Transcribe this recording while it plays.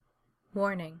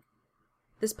Warning.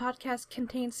 This podcast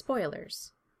contains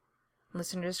spoilers.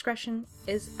 Listener discretion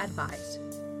is advised.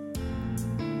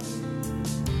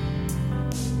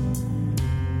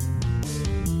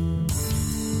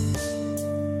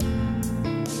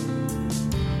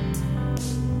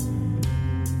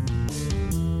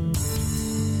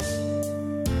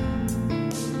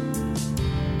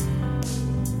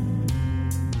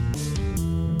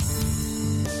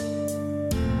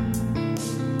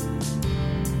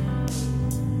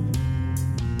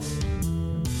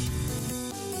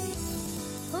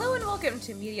 Welcome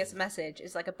to Media's Message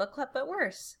is like a book club but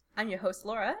worse. I'm your host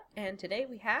Laura, and today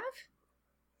we have...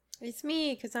 It's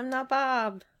me, because I'm not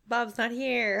Bob. Bob's not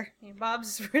here. Yeah,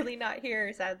 Bob's really not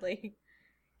here, sadly.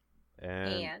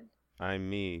 And I'm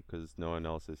me, because no one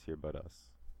else is here but us.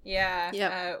 Yeah,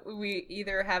 yep. We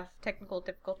either have technical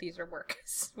difficulties or work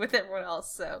with everyone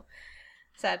else, so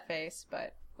sad face,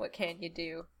 but what can you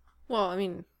do? Well, I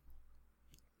mean,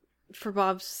 for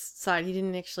Bob's side, he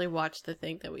didn't actually watch the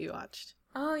thing that we watched.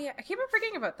 Oh, yeah. I keep on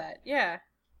forgetting about that. Yeah.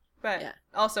 But yeah.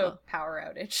 Also power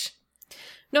outage.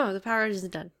 No, the power outage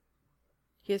isn't done.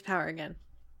 He has power again.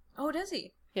 Oh, does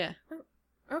he? Yeah.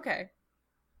 Okay.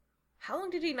 How long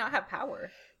did he not have power?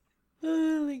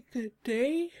 Like a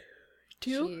day?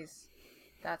 2? Jeez.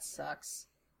 That sucks.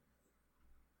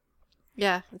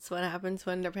 Yeah, that's what happens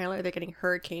when apparently they're getting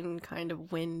hurricane kind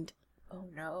of wind. Oh,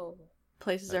 no.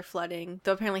 Places are flooding.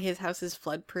 Though apparently his house is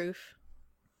flood proof.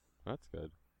 That's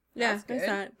good. Yeah, that's good. There's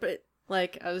that. But,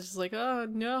 like, I was just like, oh,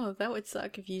 no, that would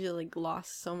suck if you, like,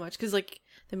 lost so much. Because, like,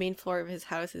 the main floor of his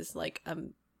house is, like,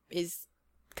 is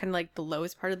kind of, like, the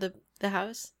lowest part of the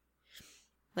house.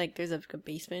 Like, there's, a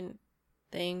basement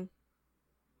thing.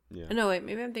 Yeah. Oh, no, wait,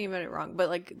 maybe I'm thinking about it wrong. But,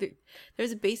 like,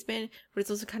 there's a basement, but it's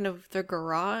also kind of their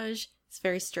garage. It's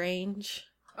very strange.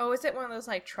 Oh, is it one of those,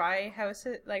 like,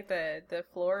 tri-houses? Like, the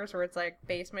floors where it's, like,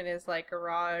 basement is, like,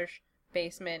 garage,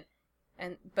 basement,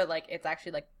 but, like, it's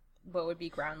actually, like, what would be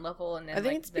ground level, and then I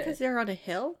think it's because they're on a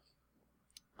hill.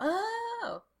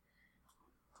 Oh,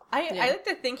 I like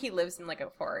to think he lives in like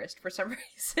a forest for some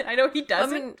reason. I know he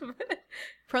doesn't. I mean,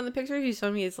 from the picture you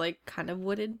showed me, it's like kind of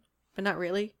wooded, but not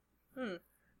really.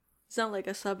 It's not like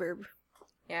a suburb.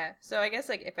 Yeah, so I guess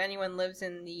like if anyone lives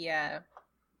in the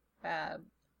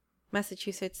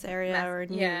Massachusetts area or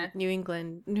New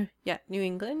England, New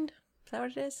England. Is that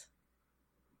what it is?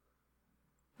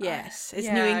 Yes, it's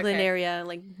New England area,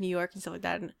 like New York and stuff like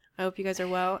that. And I hope you guys are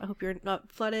well. I hope you're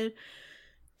not flooded.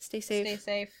 Stay safe. Stay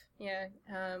safe. Yeah.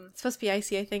 It's supposed to be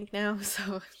icy, I think, now.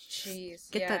 So,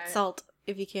 jeez, get that salt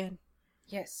if you can.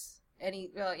 Yes.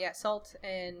 Salt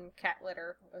and cat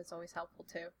litter is always helpful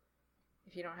too.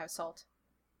 If you don't have salt,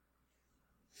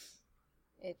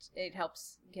 it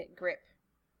helps get grip.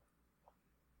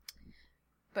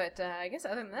 But I guess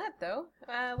other than that, though,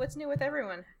 what's new with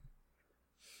everyone?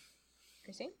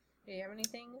 Christine, do you have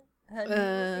anything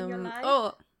in your life?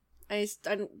 Oh, I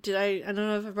don't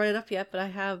know if I brought it up yet, but I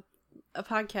have a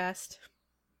podcast.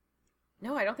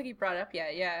 No, I don't think you brought it up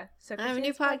yet. Yeah, so I have a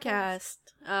new podcast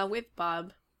with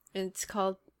Bob, and it's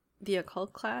called The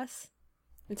Occult Class.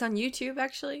 It's on YouTube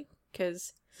actually,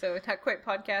 so it's not quite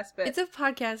podcast, but it's a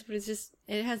podcast, but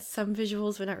it has some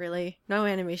visuals, but not really. No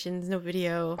animations, no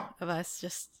video of us,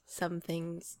 just some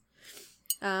things.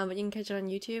 But you can catch it on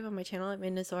YouTube on my channel at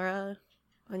Minnesota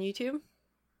on YouTube.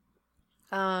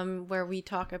 Where we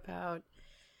talk about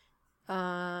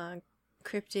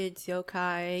cryptids,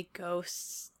 yokai,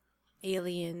 ghosts,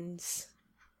 aliens,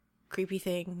 creepy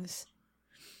things.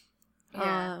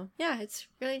 Yeah, it's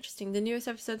really interesting. The newest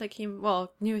episode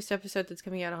that's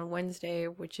coming out on Wednesday,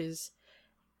 which is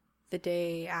the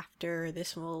day after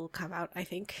this will come out, I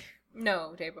think.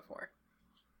 No, day before.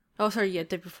 Oh, sorry, yeah,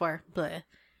 day before. Bleh.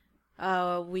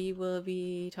 We will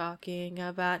be talking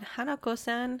about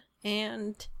Hanako-san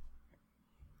and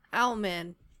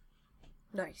Owlman.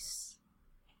 Nice.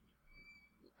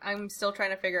 I'm still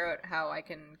trying to figure out how I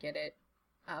can get it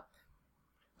up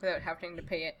without having to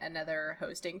pay another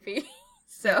hosting fee.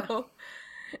 So,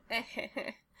 oh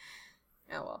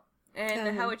well.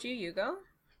 And how about you, Hugo?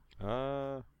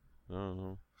 I don't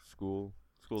know. School's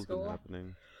been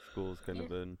happening. School's kind of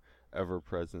been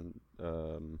ever-present.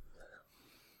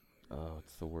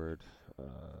 What's the word?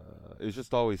 It's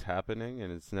just always happening,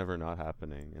 and it's never not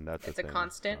happening, and that's it's a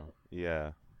constant.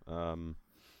 Yeah.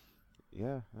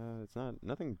 It's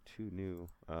nothing too new.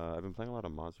 I've been playing a lot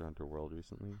of Monster Hunter World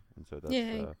recently, and so that's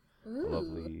a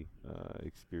lovely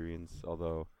experience.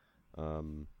 Although,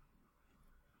 I'm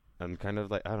kind of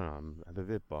like, I don't know, I'm a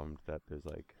bit bummed that there's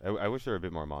like, I wish there were a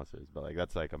bit more monsters, but like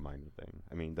that's like a minor thing.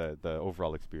 I mean, the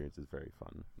overall experience is very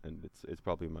fun, and it's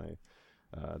probably my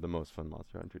the most fun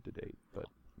Monster Hunter to date. But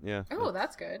yeah. Oh,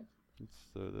 that's good.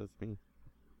 that's me.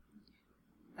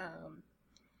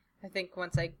 I think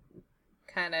once I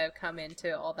kind of come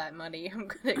into all that money I'm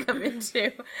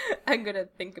gonna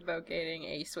think about getting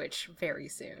a Switch very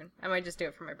soon. I might just do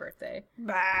it for my birthday.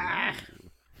 Bah.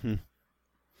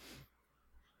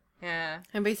 Yeah.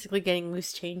 I'm basically getting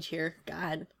loose change here.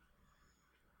 God.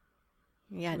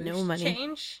 Yeah, no money.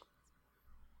 Change?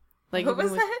 Like, what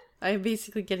was that? I'm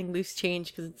basically getting loose change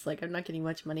because it's like I'm not getting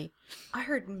much money. I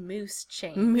heard moose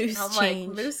change. Moose I'm change.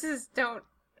 like, mooses don't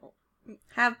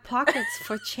have pockets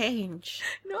for change.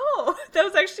 No, that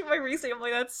was actually my reasoning. I'm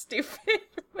like, that's stupid.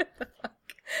 What the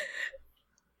fuck?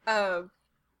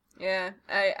 Yeah,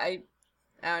 I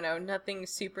don't know. Nothing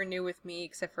super new with me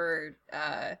except for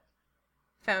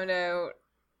found out.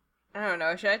 I don't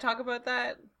know. Should I talk about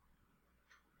that?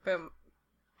 But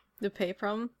the pay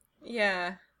problem?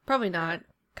 Yeah, probably not.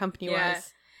 Company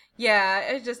wise. Yeah.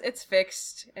 It's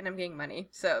fixed, and I'm getting money.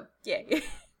 So yay.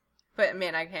 But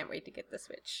man, I can't wait to get the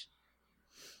Switch.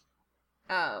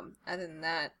 Other than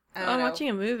that, I'm watching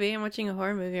a movie. I'm watching a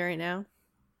horror movie right now.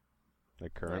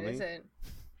 Like currently? What is it?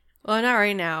 Well, not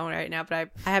right now, but I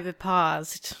have it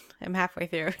paused. I'm halfway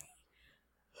through.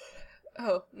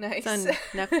 Oh, nice. It's on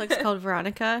Netflix called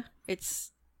Veronica.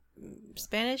 It's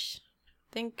Spanish, I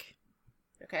think.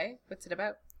 Okay, what's it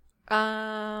about?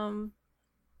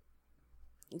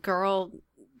 Girl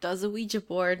does a Ouija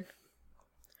board.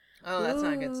 Oh, that's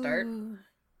not a good start.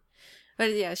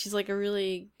 But yeah, she's like a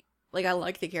really, like, I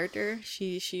like the character.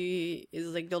 She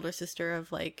is like the older sister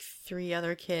of like 3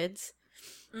 other kids.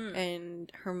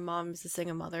 And her mom's a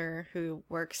single mother who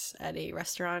works at a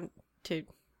restaurant to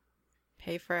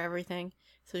pay for everything.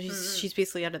 So she's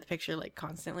basically out of the picture like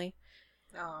constantly.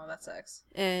 Oh, that sucks.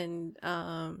 And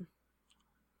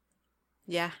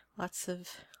yeah, lots of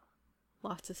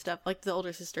stuff. Like the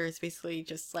older sister is basically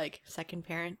just like second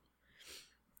parent.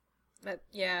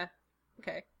 Yeah.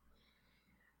 Okay.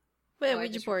 But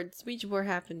Ouija board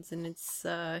happens and it's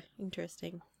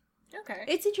interesting. Okay.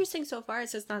 It's interesting so far.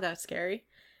 It's just not that scary.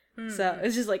 So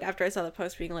it's just like after I saw the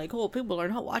post being like, "Oh, people are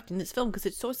not watching this film because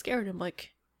it's so scary." I'm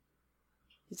like,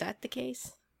 "Is that the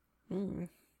case?" Or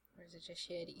is it just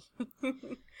shitty?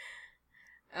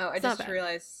 Oh, I just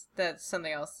realized that's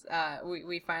something else.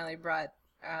 We finally brought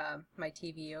my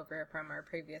TV over from our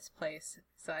previous place,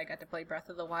 so I got to play Breath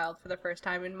of the Wild for the first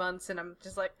time in months, and I'm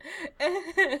just like,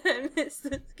 I miss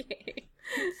this game.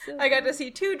 So I got to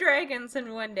see 2 dragons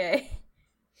in one day.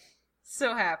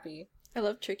 So happy. I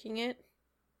love tricking it.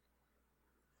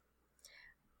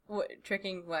 What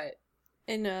tricking? What?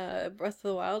 In Breath of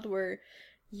the Wild, where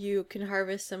you can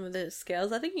harvest some of the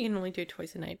scales. I think you can only do it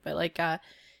twice a night, but like,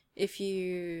 if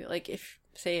you're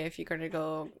gonna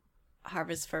go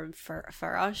harvest from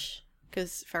Farosh,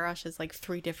 because Farosh has like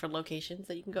 3 different locations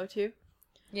that you can go to.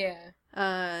 Yeah.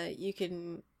 You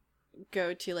can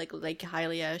go to like Lake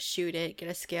Hylia, shoot it, get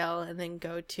a scale, and then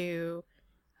go to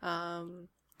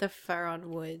the Faron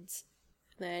Woods,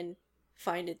 then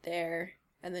find it there,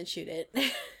 and then shoot it.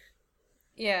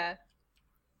 Yeah.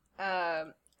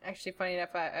 Actually, funny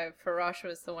enough, Farosh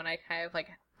was the one I kind of like.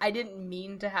 I didn't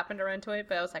mean to happen to run into it,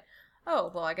 but I was like,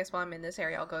 oh, well, I guess while I'm in this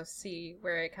area, I'll go see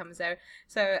where it comes out.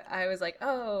 So I was like,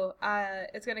 oh,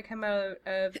 it's going to come out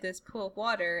of this pool of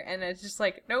water. And it's just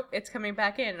like, nope, it's coming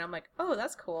back in. And I'm like, oh,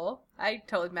 that's cool. I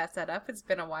totally messed that up. It's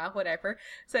been a while, whatever.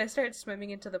 So I started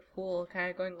swimming into the pool, kind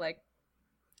of going like,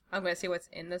 I'm going to see what's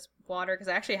in this water. Because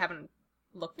I actually haven't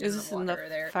looked in the water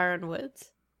there. Is this in the Faron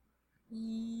Woods?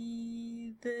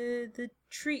 The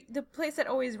place that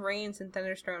always rains in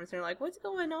thunderstorms. And they're like, what's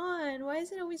going on? Why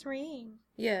does it always rain?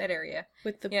 Yeah. That area.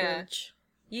 With the bridge.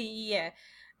 Yeah.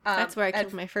 That's where I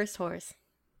killed my first horse.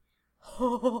 I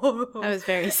was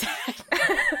very sad.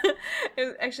 It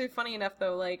was actually funny enough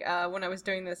though, like, when I was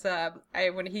doing this,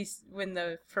 when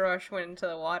the Farosh went into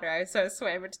the water, I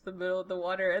swam into the middle of the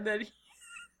water, and then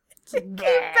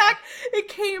it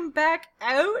came back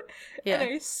out, and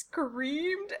I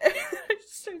screamed, and I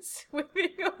just started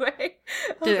swimming away.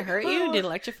 Did it hurt you? Did it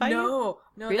electrify you? No,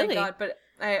 really? Thank God, but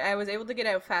I was able to get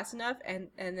out fast enough and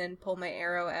then pull my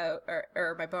arrow out,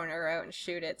 or my bow and arrow out and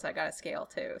shoot it, so I got a scale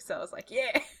too, so I was like,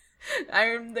 yeah,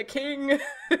 I'm the king.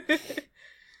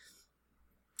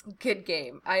 Good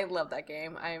game. I love that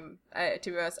game.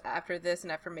 To be honest, after this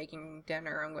and after making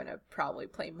dinner, I'm going to probably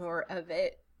play more of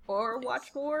it. Or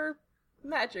watch more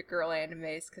Magic Girl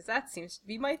animes, because that seems to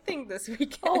be my thing this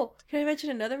weekend. Oh, can I mention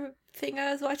another thing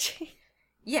I was watching?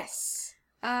 Yes.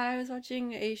 I was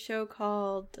watching a show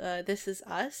called This Is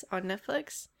Us on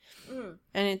Netflix.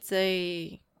 And it's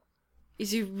a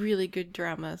really good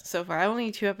drama so far. I'm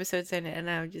only 2 episodes in it, and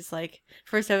I'm just like,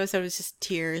 first episode was just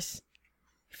tears.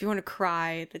 If you want to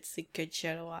cry, that's a good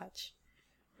show to watch.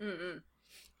 Mm-mm.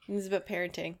 It's about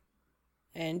parenting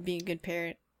and being a good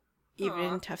parent, even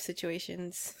Aww. in tough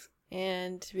situations,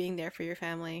 and being there for your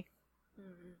family.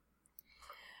 Mm.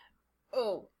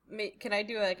 Oh, can I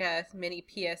do like a mini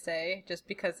PSA just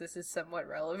because this is somewhat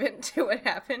relevant to what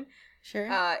happened?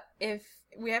 Sure. If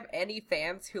we have any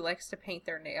fans who likes to paint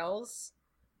their nails,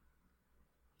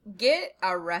 get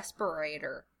a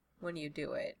respirator when you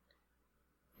do it.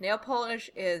 Nail polish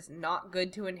is not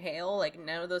good to inhale. Like,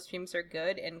 none of those fumes are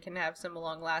good and can have some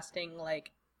long-lasting,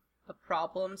 like,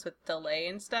 problems with delay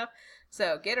and stuff.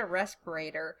 So, get a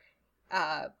respirator.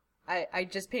 I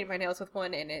just painted my nails with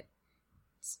one, and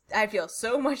I feel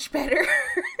so much better.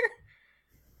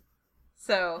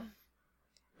 So,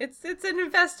 it's an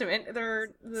investment. Sorry,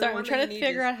 I'm trying to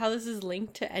figure out how this is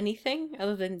linked to anything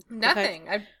other than nothing.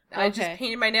 I just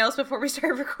painted my nails before we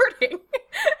started recording.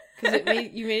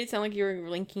 Because you made it sound like you were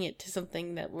linking it to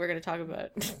something that we're going to talk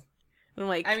about. I'm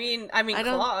like, I mean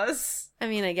claws. I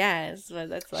mean, I guess, but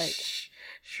that's like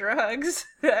shrugs.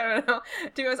 I don't know.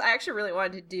 To be honest, I actually really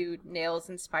wanted to do nails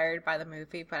inspired by the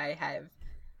movie, but I have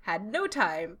had no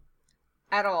time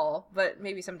at all. But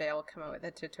maybe someday I'll come out with a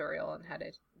tutorial on how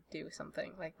to do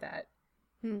something like that.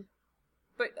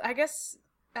 But I guess,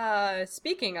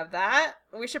 speaking of that,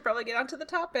 we should probably get onto the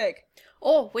topic.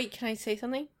 Oh, wait, can I say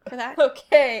something for that?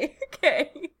 Okay.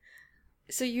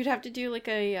 So you'd have to do like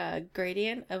a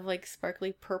gradient of like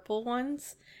sparkly purple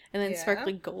ones, and then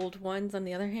sparkly gold ones on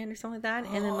the other hand, or something like that,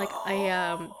 and then like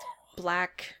a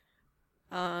black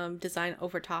design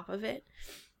over top of it,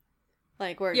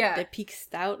 like where it peaks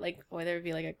out, like whether it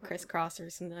be like a crisscross or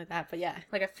something like that. But yeah,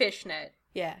 like a fishnet.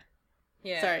 Yeah.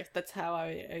 Sorry, that's how I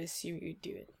assume you'd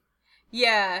do it.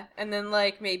 Yeah, and then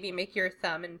like maybe make your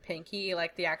thumb and pinky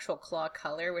like the actual claw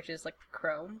color, which is like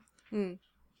chrome.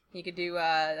 You could do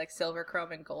like silver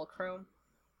chrome and gold chrome.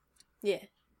 Yeah.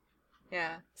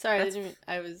 Sorry,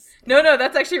 I was... No,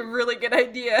 that's actually a really good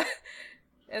idea.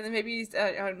 And then maybe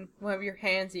on one of your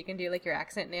hands you can do like your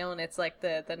accent nail, and it's like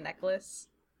the necklace.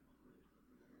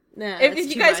 Nah, if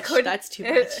you guys could, that's too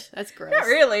much. That's gross. Not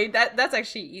really. That's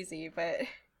actually easy, but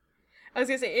I was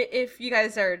gonna say, if you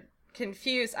guys are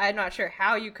confused, I'm not sure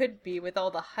how you could be with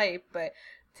all the hype, but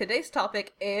today's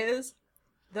topic is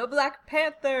the Black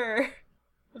Panther.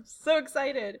 I'm so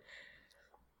excited.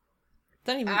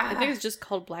 I think it's just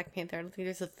called Black Panther. I don't think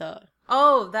there's a the.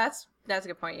 Oh, that's a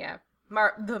good point, yeah.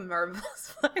 The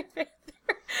Marvelous Black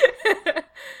Panther.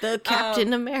 The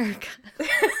Captain America.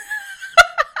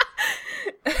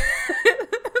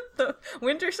 The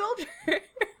Winter Soldier.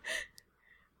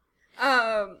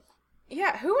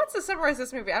 Yeah, who wants to summarize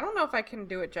this movie? I don't know if I can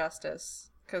do it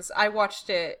justice, because I watched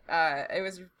it. It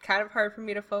was kind of hard for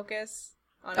me to focus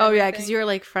on everything. Yeah, because you were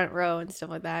like front row and stuff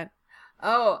like that.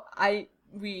 Oh,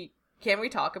 can we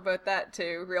talk about that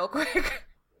too, real quick?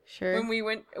 Sure. When we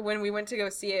went to go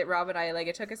see it, Rob and I, like,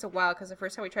 it took us a while, because the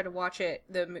first time we tried to watch it,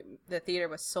 the theater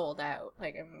was sold out.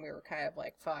 Like, and we were kind of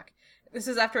like, fuck. This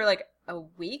is after like a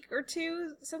week or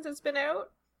two since it's been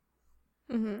out.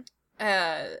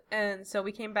 And so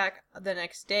we came back the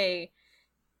next day,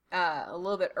 a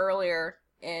little bit earlier,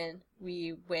 and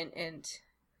we went and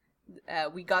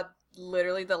we got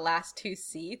literally the last two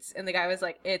seats, and the guy was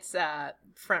like, it's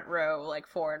front row, like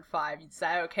 4 and 5. Is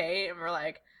that okay? And we're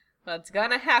like, well, it's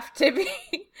gonna have to be.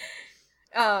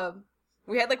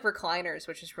 We had like recliners,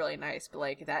 which is really nice, but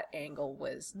like that angle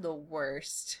was the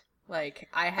worst. Like,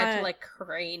 I had to like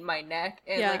crane my neck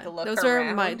and like look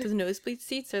around. Those nosebleed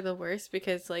seats are the worst,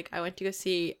 because like I went to go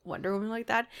see Wonder Woman like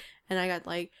that, and I got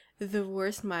like the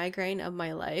worst migraine of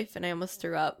my life, and I almost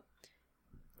threw up.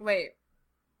 Wait,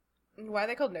 why are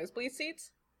they called nosebleed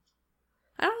seats?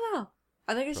 I don't know.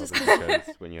 I think it's just because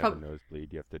when you have a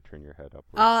nosebleed, you have to turn your head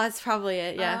upwards. Oh, that's probably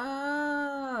it. Yeah.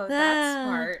 Oh, that's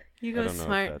smart. You go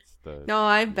smart. No,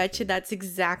 I bet you that's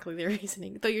exactly the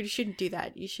reasoning. Though you shouldn't do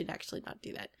that. You should actually not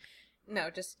do that. No,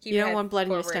 just keep. You don't want blood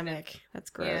in your stomach. That's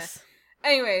gross.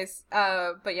 Yeah. Anyways,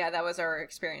 but yeah, that was our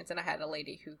experience, and I had a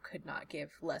lady who could not give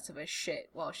less of a shit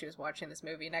while she was watching this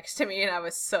movie next to me, and I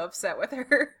was so upset with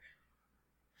her.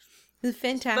 It's a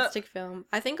fantastic film.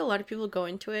 I think a lot of people go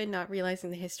into it not realizing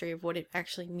the history of what it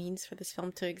actually means for this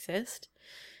film to exist.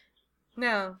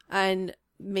 No. And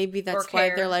maybe that's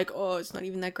why they're like, oh, it's not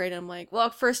even that great. And I'm like, well,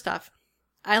 first off,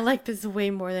 I like this way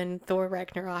more than Thor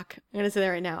Ragnarok. I'm going to say that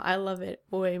right now. I love it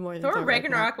way more than Thor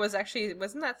Ragnarok.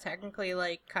 Wasn't that technically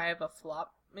like kind of a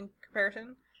flop in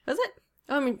comparison? Was it?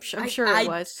 I mean, I'm sure it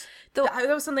was. That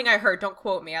was something I heard. Don't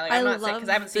quote me. I'm not saying, because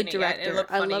I haven't seen it yet. It looked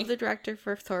funny. I love the director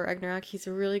for Thor Ragnarok. He's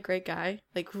a really great guy.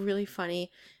 Like, really funny.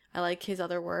 I like his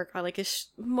other work. I like his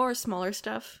more smaller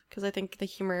stuff, because I think the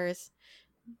humor is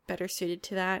better suited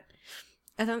to that.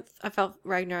 I felt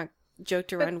Ragnarok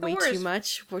joked around way too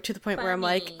much, to the point where I'm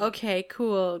like, okay,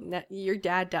 cool. Now, your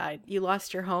dad died. You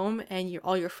lost your home, and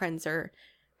all your friends are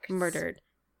murdered.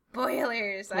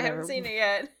 Spoilers. Whatever. I haven't seen it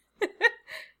yet.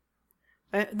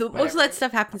 Most of that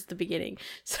stuff happens at the beginning.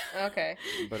 So. Okay.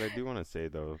 But I do want to say,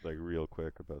 though, like real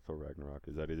quick about Thor Ragnarok,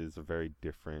 is that it is a very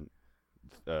different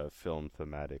film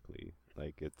thematically.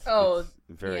 Like it's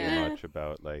very much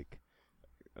about like,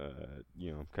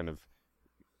 kind of.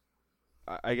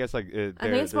 I guess like I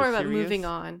think it's more about moving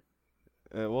on.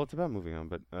 Well, it's about moving on,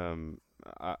 but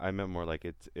I meant more like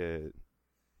it's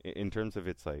in terms of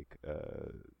its like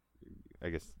I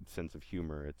guess sense of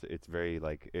humor. It's very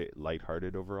like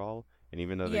lighthearted overall. And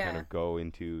even though they kind of go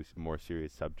into more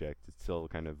serious subjects, it's still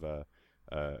kind of a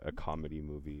comedy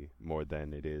movie more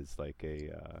than it is like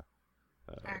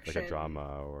like a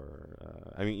drama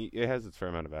or. I mean, it has its fair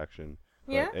amount of action.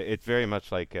 Yeah. It's very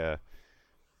much like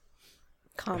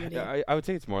comedy. I would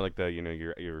say it's more like the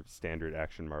your standard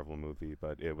action Marvel movie,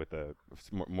 but with a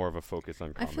more of a focus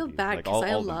on comedy. I feel bad because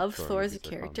I love Thor as a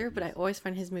character, but I always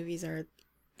find his movies are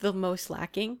the most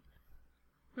lacking.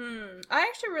 I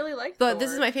actually really like But Thor.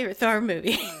 This is my favorite Thor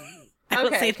movie.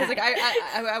 Okay, because like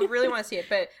I really want to see it,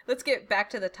 but let's get back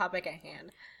to the topic at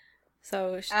hand.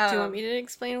 So, do you want me to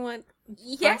explain what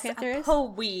Black Panther is?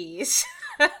 Please.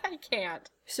 I can't.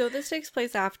 So this takes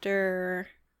place after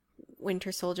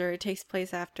Winter Soldier. It takes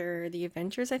place after the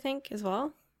Avengers, I think, as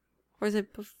well? Or is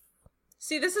it...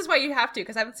 See, this is why you have to,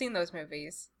 because I haven't seen those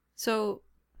movies. So...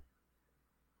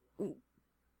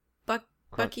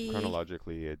 Bucky...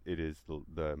 Chronologically, it is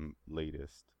the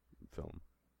latest film.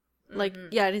 Like,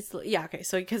 yeah, it is... Yeah, okay.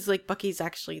 So, because, like, Bucky's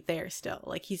actually there still.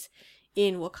 Like, he's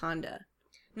in Wakanda.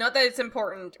 Not that it's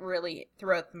important, really,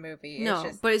 throughout the movie.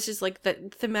 No, but it's just, like,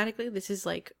 that thematically, this is,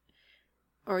 like...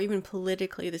 Or even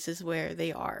politically, this is where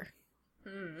they are.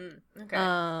 Okay.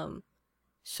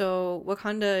 So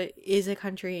Wakanda is a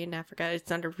country in Africa. It's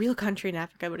not a real country in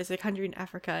Africa, but it's a country in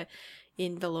Africa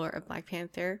in the lore of Black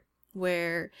Panther,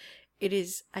 where it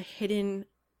is a hidden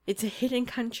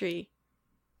country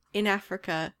in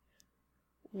Africa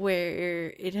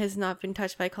where it has not been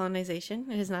touched by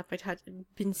colonization. It has not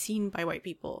been seen by white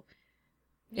people.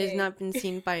 It has not been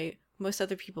seen by most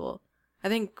other people. I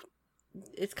think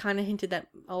it's kind of hinted that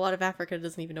a lot of Africa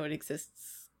doesn't even know it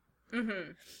exists.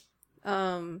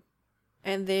 And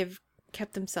they've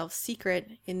kept themselves secret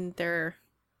in their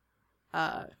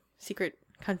secret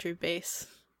country base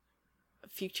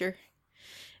future.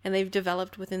 And they've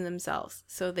developed within themselves.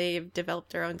 So they've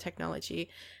developed their own technology.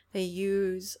 They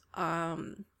use a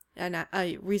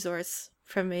resource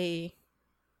from a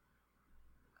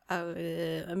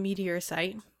meteor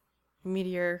site,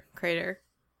 meteor crater.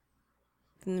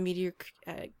 And the meteor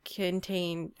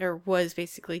contained, or was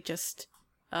basically just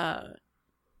vibranium?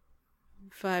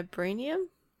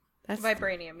 That's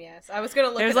vibranium, yes. I was going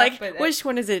to look it up. Like, which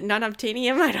one is it?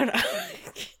 Non-obtainium? I don't know.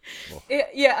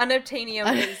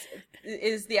 Unobtainium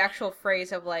is the actual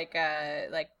phrase of like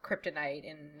kryptonite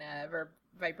and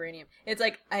vibranium. It's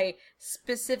like a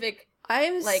specific...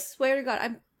 swear to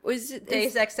God,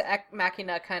 Deus Ex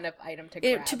Machina kind of item to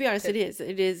grab. To be honest, it is.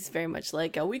 It is very much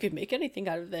like, we could make anything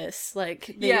out of this.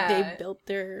 Like, they built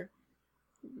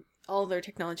all their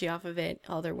technology off of it,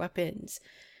 all their weapons.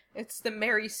 It's the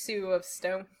Mary Sue of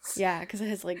stones. Yeah, because it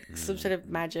has, like, some sort of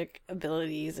magic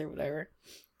abilities or whatever.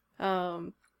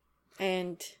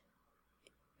 And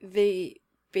they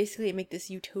basically make this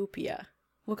utopia.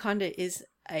 Wakanda is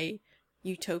a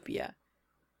utopia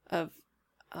of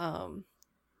I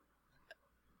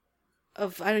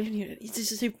don't even know, it's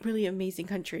just a really amazing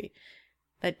country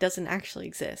that doesn't actually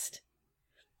exist.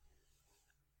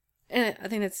 And I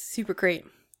think that's super great.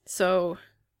 So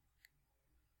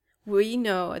we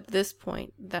know at this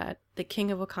point that the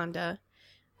king of Wakanda,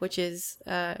 which is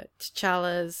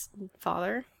T'Challa's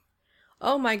father.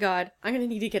 Oh my God, I'm gonna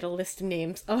need to get a list of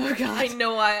names. Oh God. I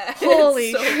know,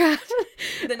 holy crap.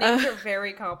 The names are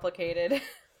very complicated.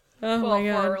 Oh my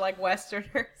God. For like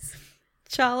Westerners.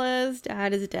 T'Challa's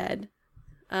dad is dead.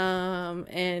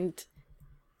 And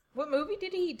what movie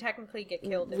did he technically get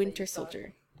killed in? Winter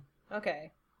Soldier.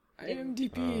 Okay.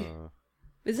 IMDb.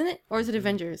 Isn't it? Or is it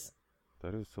Avengers?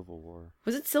 That is Civil War.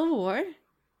 Was it Civil War?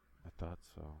 I thought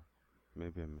so.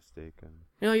 Maybe I'm mistaken.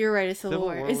 No, you're right. It's Civil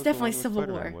War. It's definitely Civil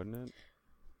War. Wasn't it?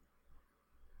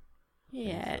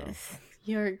 Yes. So.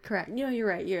 You're correct. No, you're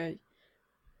right.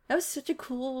 That was such a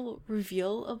cool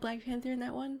reveal of Black Panther in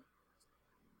that one.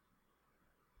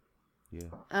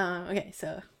 Yeah. Okay,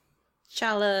 so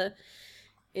T'Challa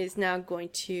is now going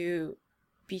to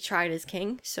be tried as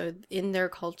king. So in their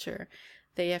culture,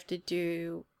 they have to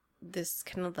do this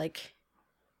kind of like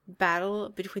battle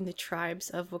between the tribes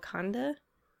of Wakanda.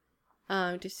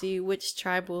 to see which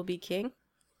tribe will be king.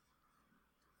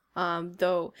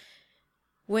 Though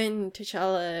when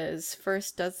T'Challa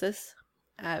first does this,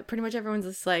 pretty much everyone's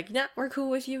just like, nah, we're cool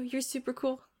with you. You're super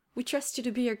cool. We trust you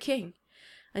to be our king.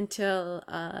 Until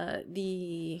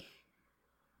the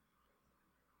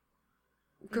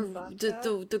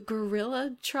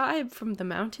gorilla tribe from the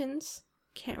mountains.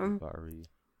 Can't remember.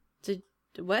 The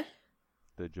what?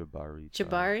 The Jabari.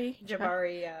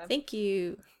 Jabari, yeah. Thank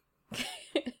you.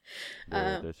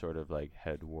 They're sort of like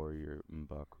head warrior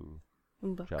M'Baku.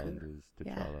 Challenges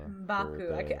T'Challa.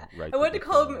 M'Baku. I wanted to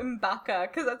call him M'Baka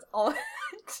because that's all.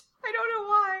 I don't know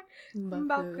why.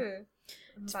 M'Baku.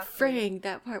 Frang,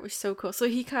 that part was so cool. So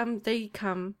they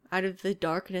come out of the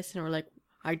darkness and were like,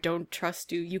 I don't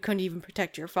trust you. You couldn't even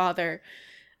protect your father.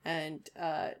 And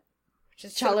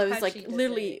T'Challa was like,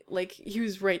 literally, like, he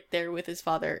was right there with his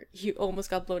father. He almost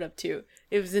got blown up too.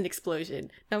 It was an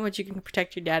explosion. Not much you can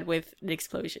protect your dad with an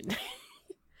explosion.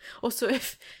 Also,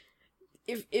 if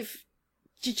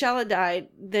T'Challa died,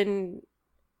 then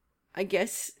I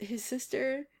guess his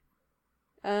sister,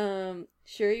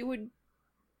 Shuri would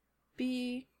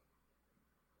be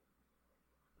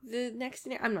the next.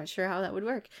 I'm not sure how that would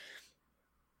work.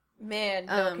 Man,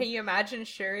 no, can you imagine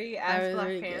Shuri as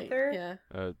Black Panther?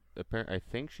 Yeah. Apparently, I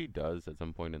think she does at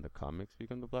some point in the comics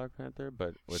become the Black Panther,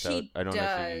 but without, I don't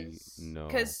actually know.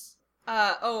 Because,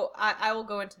 I will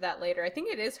go into that later. I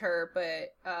think it is her,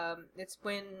 but it's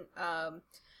when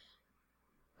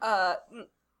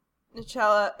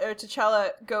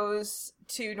T'Challa goes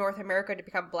to North America to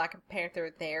become Black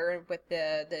Panther there with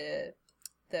the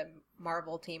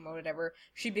Marvel team or whatever.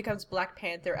 She becomes Black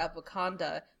Panther of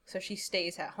Wakanda, so she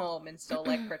stays at home and still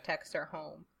like protects her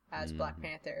home as Black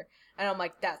Panther. And I'm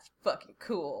like, that's fucking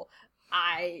cool.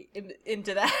 I am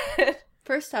into that.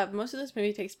 First off, most of this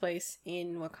movie takes place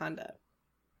in Wakanda,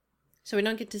 so we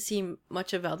don't get to see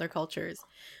much of other cultures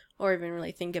or even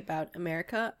really think about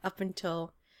America up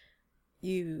until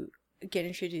you get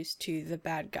introduced to the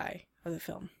bad guy of the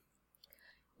film.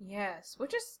 Yes,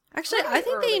 which is actually, I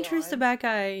think they introduced the bad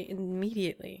guy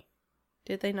immediately.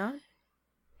 Did they not?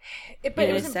 But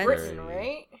it was in Britain,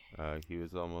 right? He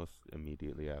was almost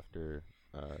immediately after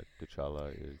T'Challa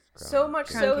is crowned. So much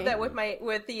so that with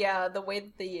the way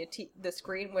that the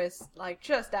screen was like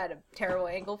just at a terrible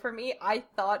angle for me, I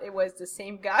thought it was the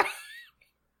same guy.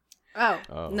 Oh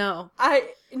no!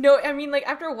 I mean, like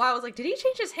after a while, I was like, did he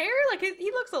change his hair? Like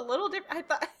he looks a little different. I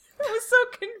thought I was so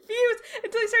confused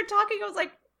until he started talking. I was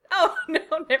like, oh no,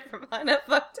 never mind. I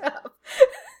fucked up.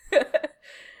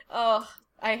 Oh,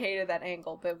 I hated that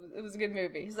angle, but it was a good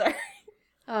movie. Sorry.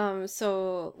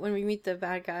 So when we meet the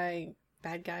bad guy,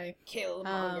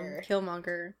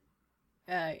 Killmonger,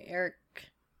 Eric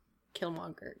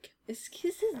Killmonger. Is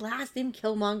his last name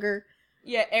Killmonger?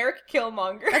 Yeah, Eric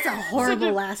Killmonger. That's a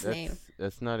horrible last name.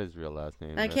 That's not his real last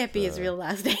name. That can't be his real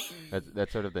last name.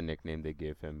 That's sort of the nickname they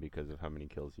gave him because of how many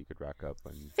kills he could rack up.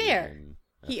 Fair.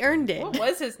 He earned it. What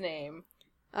was his name?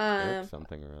 Eric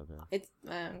something or other. It's.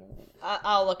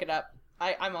 I'll look it up.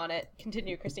 I'm on it.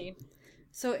 Continue, Christine.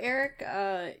 So Eric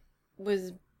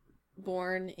was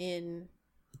born in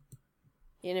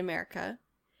America.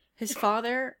 His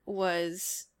father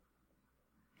was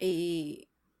the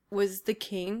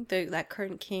king, that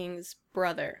current king's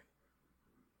brother.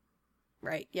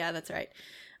 Right? Yeah, that's right.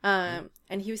 And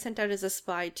he was sent out as a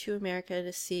spy to America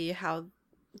to see how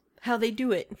they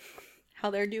do it, how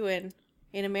they're doing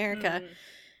in America.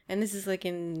 And this is like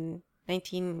in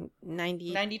 92,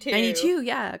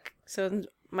 yeah. So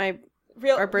my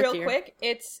real year. Quick,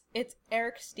 it's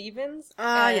Eric Stevens.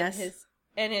 Yes.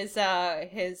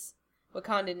 His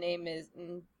Wakandan name is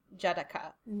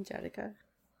Njadaka.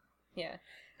 Yeah.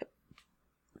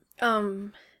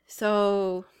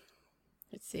 So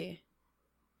let's see.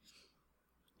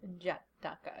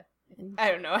 Njadaka.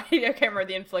 I don't know. I can't remember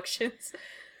the inflections.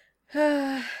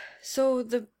 So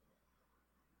the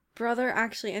brother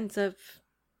actually ends up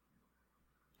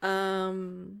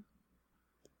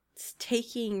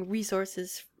taking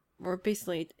resources, or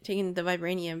basically taking the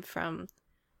vibranium from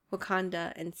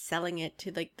Wakanda and selling it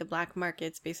to like the black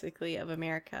markets basically of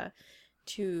America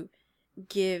to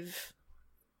give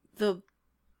to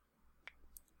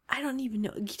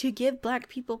give black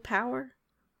people power,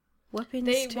 weapons.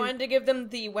 They wanted to give them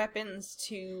the weapons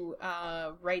to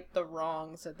right the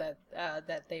wrongs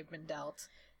that they've been dealt,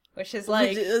 which is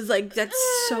like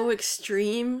that's so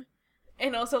extreme.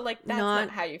 And also, like, that's not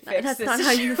how you fix That's not how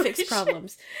you fix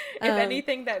problems. If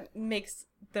anything, that makes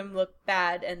them look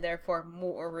bad, and therefore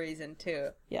more reason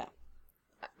to. Yeah.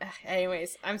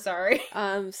 Anyways, I'm sorry.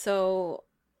 So,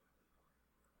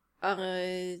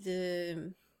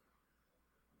 the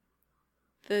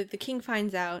king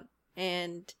finds out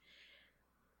and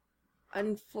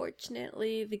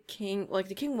unfortunately the king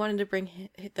wanted to bring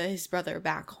his brother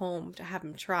back home to have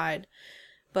him tried,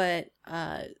 but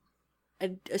a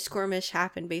skirmish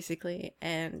happened basically,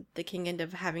 and the king ended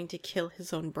up having to kill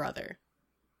his own brother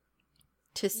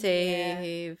to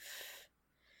save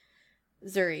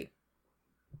Zuri.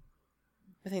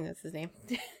 I think that's his name.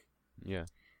 Yeah.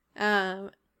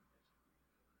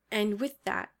 And with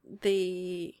that,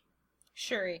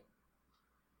 Shuri.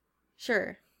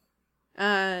 Sure.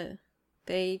 I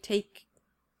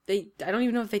don't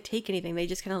even know if they take anything. They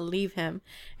just kind of leave him.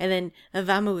 And then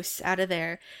vamos out of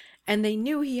there. And they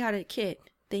knew he had a kid.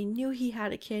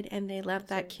 And they left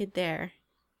that kid there.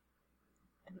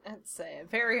 And that's a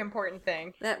very important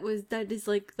thing. That is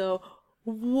like the,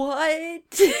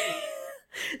 what?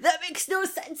 That makes no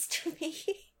sense to me.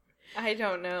 I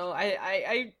don't know.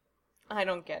 I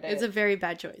don't get it. It's a very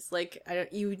bad choice. Like,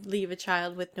 you leave a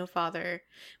child with no father,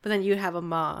 but then you have a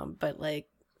mom, but like,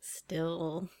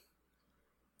 still.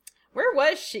 Where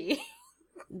was she?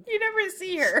 You never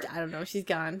see her. I don't know. She's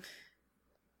gone.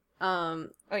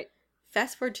 Wait.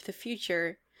 Fast forward to the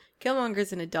future.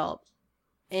 Killmonger's an adult,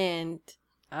 and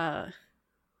by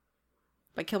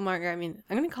Killmonger, I mean,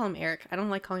 I'm gonna call him Eric. I don't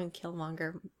like calling him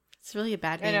Killmonger. It's really a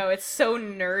bad name. I know, it's so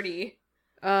nerdy.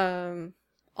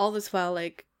 All this while,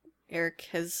 like, Eric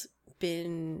has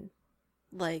been,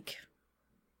 like,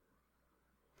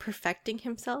 perfecting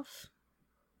himself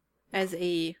as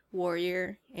a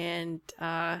warrior and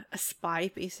a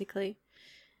spy, basically.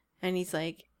 And he's,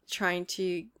 like, trying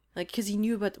to, like, because he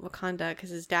knew about Wakanda, because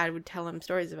his dad would tell him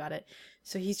stories about it.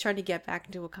 So he's trying to get back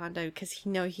into Wakanda because he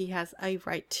knows he has a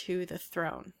right to the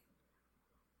throne.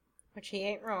 Which he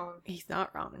ain't wrong. He's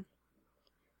not wrong.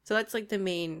 So that's, like, the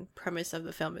main premise of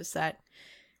the film, is that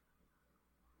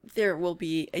there will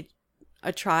be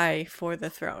a try for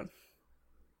the throne.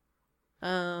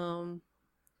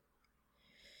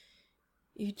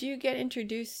 You do get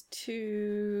introduced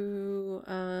to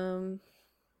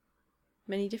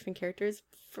many different characters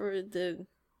I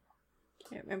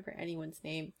can't remember anyone's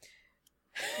name.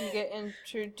 You get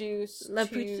introduced to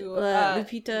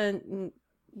Lupita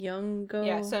Nyong'o.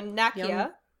 Yeah, so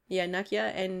Nakia.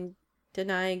 Nakia, and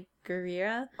Danai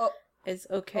Gurira is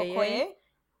Okoye.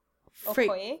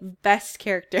 Best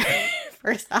character.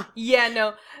 First off. Yeah,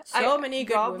 no. Many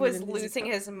good Rob women was losing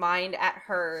his mind at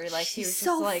her. Like, she's he was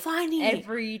so just like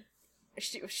funny.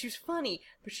 She was funny,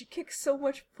 but she kicks so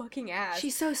much fucking ass.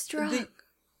 She's so strong.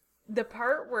 The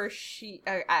part where she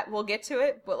we'll get to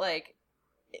it, but like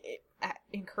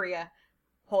in Korea,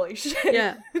 holy shit.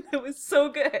 Yeah. It was so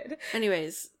good.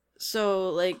 Anyways,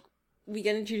 so like we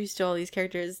get introduced to all these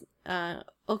characters.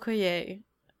 Okoye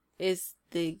is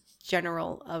the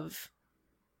general of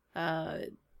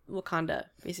Wakanda,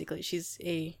 basically. She's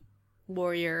a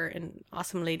warrior and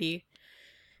awesome lady.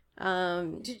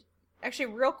 Actually,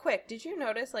 real quick, did you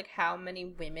notice like how many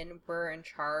women were in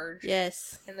charge?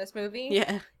 Yes. In this movie?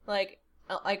 Yeah. Like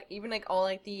even like all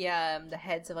like the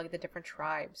heads of like the different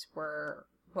tribes were,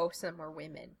 most of them were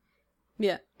women.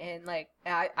 Yeah. And like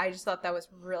I just thought that was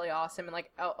really awesome, and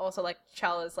like also like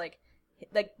T'Challa's like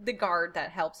the guard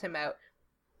that helps him out,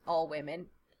 all women.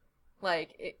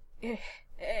 Like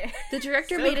the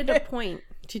director so made it a good. point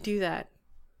to do that.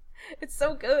 It's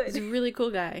so good. He's a really cool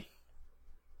guy.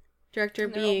 Director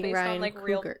being Ryan on, like,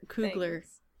 Coogler.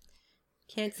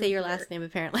 Can't say your last name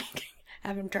apparently.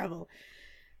 Having trouble.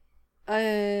 What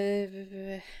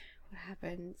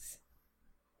happens?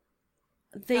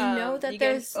 They know that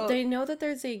they know that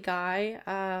there's a guy,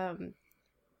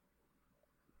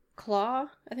 Claw,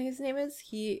 I think his name is.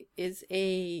 He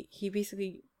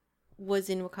basically was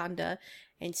in Wakanda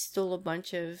and stole a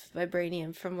bunch of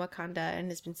vibranium from Wakanda and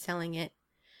has been selling it.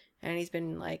 And he's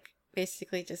been like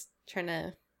basically just trying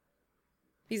to,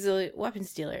 he's a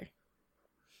weapons dealer.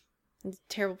 He's a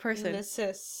terrible person. This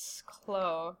is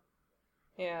Claw.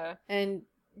 Yeah. And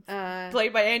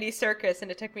played by Andy Serkis, and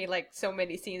it took me like so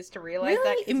many scenes to realize really?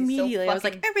 that. 'Cause Immediately, so I was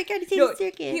like, "Oh my god, it's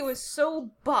Andy Serkis!" He was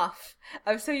so buff.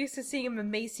 I was so used to seeing him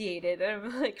emaciated, and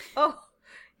I'm like, oh,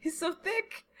 he's so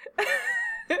thick.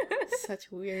 Such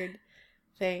a weird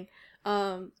thing.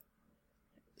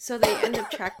 So they end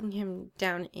up tracking him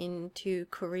down into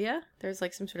Korea. There's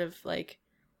like some sort of like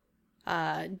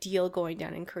deal going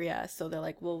down in Korea. So they're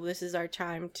like, well, this is our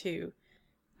time to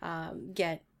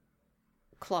get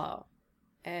Claw.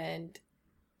 And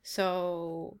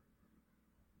so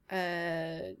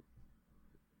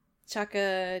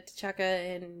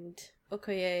T'Chaka and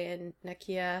Okoye and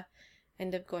Nakia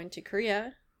end up going to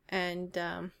Korea. And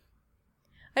I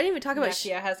didn't even talk about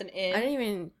Nakia has an in. I didn't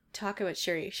even talk about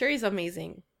Shuri. Shuri's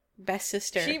amazing. Best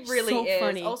sister. She really so is.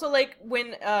 Funny. Also, like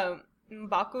when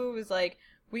Baku was like,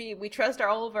 we trust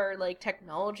all of our, like,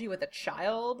 technology with a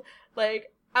child.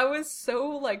 Like, I was so,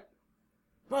 like,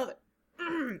 mother.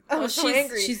 I was so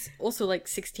angry. She's also, like,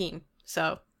 16,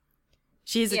 so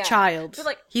she's Yeah. a child. But,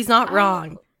 like, he's not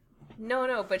wrong.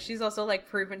 No, but she's also, like,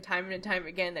 proven time and time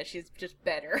again that she's just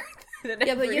better than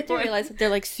Yeah, but you have to everyone. realize that they're,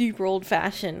 like, super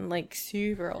old-fashioned.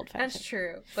 That's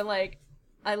true. But, like,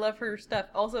 I love her stuff.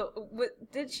 Also,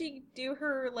 did she do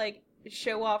her, like,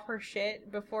 show off her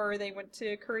shit before they went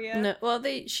to Korea? No, well,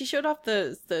 she showed off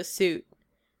the suit.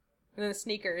 And the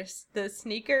sneakers.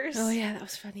 Oh, yeah, that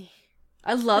was funny.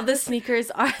 I love the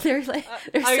sneakers. They're so I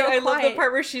quiet. love the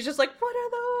part where she's just like, what are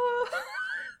those?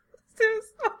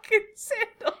 Those fucking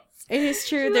sandals. It is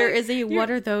true. There is a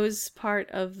what are those part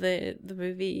of the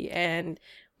movie, and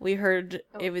we heard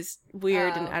it was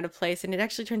weird and out of place, and it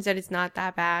actually turns out it's not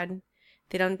that bad.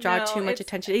 They don't draw too much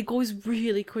attention. It goes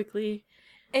really quickly.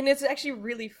 And it's actually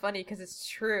really funny because it's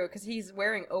true, because he's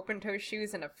wearing open-toe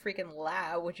shoes and a freaking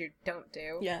lab, which you don't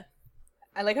do. Yeah.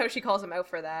 I like how she calls him out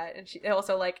for that, and she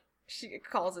also, like, she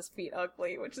calls his feet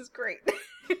ugly, which is great.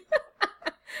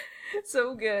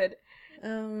 So good. I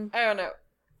don't know.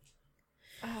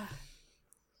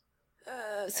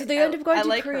 So they end up going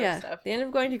to Korea. They end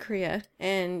up going to Korea,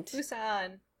 and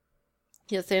Busan.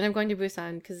 yes, they end up going to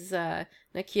Busan because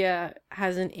Nakia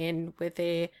has an in with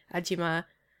a Ajima.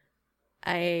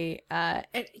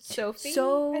 Sophie.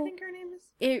 So I think her name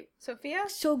is Sophia.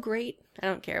 So great. I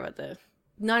don't care about the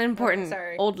not important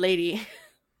old lady.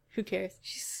 Who cares?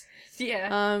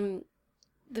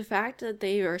 The fact that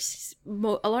they are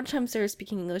a lot of times they're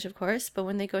speaking English, of course, but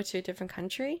when they go to a different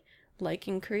country, like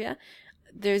in Korea,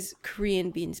 there's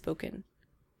Korean being spoken.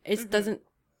 It doesn't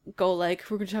go like,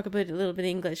 we're going to talk about a little bit of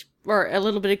English or a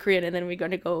little bit of Korean, and then we're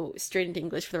going to go straight into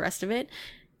English for the rest of it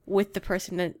with the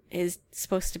person that is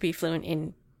supposed to be fluent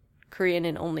in Korean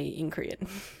and only in Korean.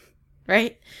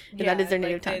 Right? And that is their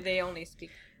native tongue. They only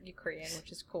speak Korean,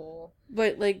 which is cool.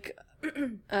 But, like,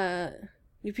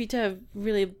 Lupita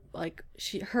really, like,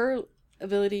 her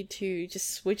ability to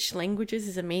just switch languages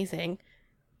is amazing.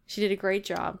 She did a great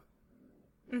job.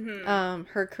 Mm-hmm.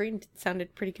 Her Korean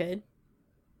sounded pretty good.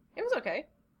 It was okay.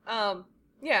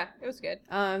 Yeah, it was good.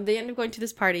 They end up going to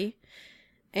this party,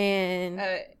 and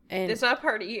it's not a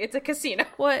party; it's a casino.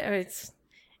 What? It's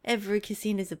every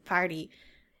casino is a party.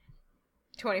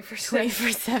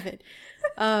 24/7.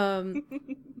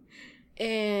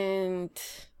 And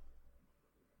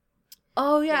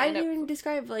oh yeah, I didn't even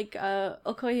describe, like,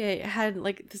 Okoye had,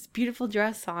 like, this beautiful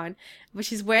dress on, but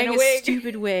she's wearing a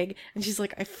stupid wig, and she's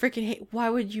like, I freaking hate, why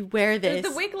would you wear this?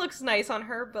 The wig looks nice on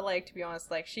her, but, like, to be honest,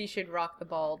 like, she should rock the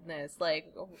baldness.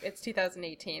 Like, it's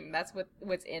 2018. That's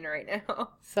what's in right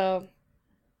now. So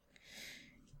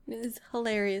it was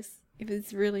hilarious. It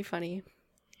was really funny.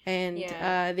 And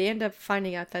they end up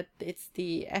finding out that it's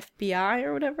the FBI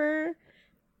or whatever.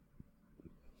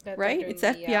 Right? It's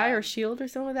FBI or S.H.I.E.L.D. or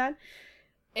something like that.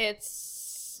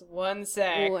 It's one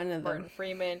sec. One of them. Martin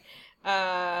Freeman.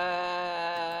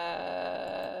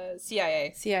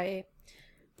 CIA.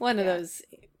 One of those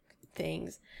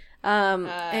things.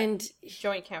 And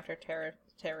Joint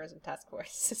Counter-Terrorism Task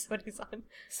Force is what he's on.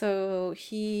 So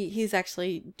he's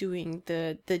actually doing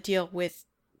the deal with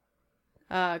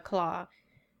Claw.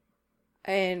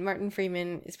 And Martin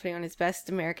Freeman is putting on his best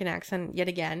American accent yet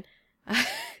again.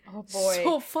 Oh boy.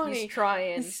 So funny. He's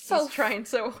trying. He's trying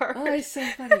so hard. Oh, it's so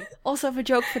funny. Also, I have a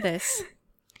joke for this.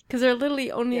 Because there are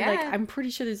literally only, like, I'm pretty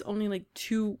sure there's only, like,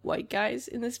 2 white guys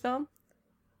in this film.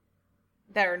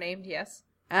 That are named, yes.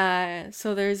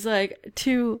 So there's, like,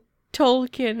 2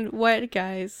 Tolkien white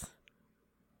guys.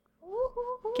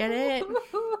 Get it?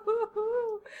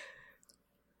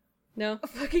 No?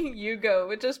 Fucking Hugo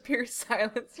with just pure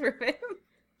silence from him.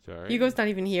 Sorry. Hugo's not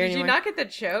even here anymore. Did you not get the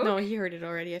joke? No, he heard it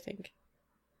already, I think.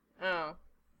 Oh.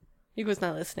 Hugo's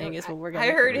not listening, is what we're getting.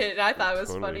 I heard it, and I thought it was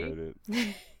totally funny. Heard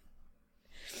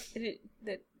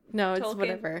it. No, it's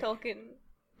whatever. Tolkien.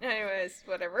 Anyways,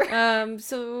 whatever.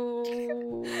 So...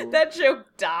 That joke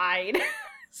died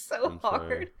I'm hard.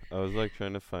 sorry. I was, like,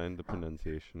 trying to find the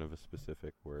pronunciation of a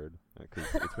specific word, because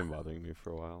it's been bothering me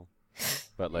for a while.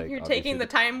 But, like, you're taking the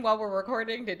time while we're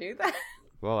recording to do that?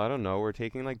 Well, I don't know. We're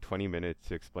taking, like, 20 minutes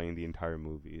to explain the entire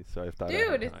movie, so I thought I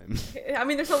had time. I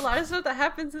mean, there's a lot of stuff that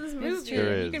happens in this movie.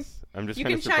 There is. I'm just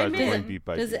kind of surprised we're going beat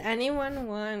by beat. Does anyone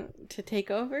want to take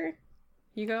over?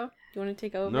 Hugo? you want to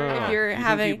take over? No, If you're you can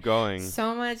having keep going.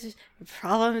 so much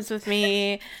problems with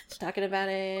me talking about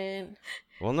it.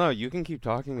 Well, no, you can keep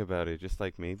talking about it. Just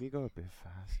like maybe go a bit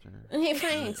faster. Okay,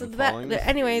 fine. So falling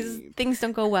anyways, asleep. things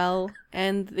don't go well,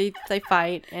 and they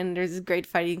fight, and there's a great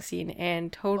fighting scene,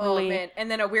 and totally. Oh man! And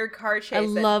then a weird car chase. I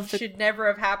love should never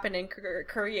have happened in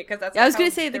Korea because that's. I was how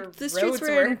gonna say their the streets roads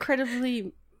were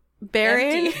incredibly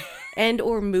barren empty. and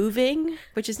or moving,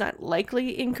 which is not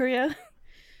likely in Korea.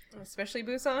 Especially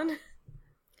Busan.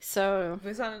 So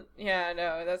Busan, yeah,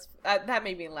 no, that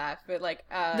made me laugh. But like,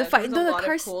 the fight, there was a the lot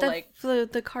car, of cool,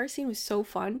 the car scene was so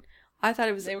fun. I thought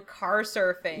it was they were car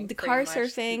surfing. the pretty car much.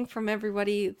 surfing from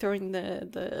everybody throwing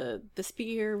the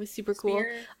spear was super cool.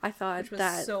 Spear, I thought which was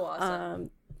that so awesome.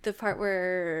 the part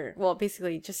where, well,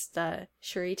 basically just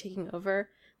Shuri taking over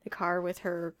the car with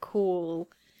her cool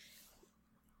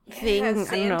thing. I don't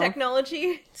sand know.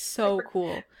 technology. So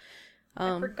cool.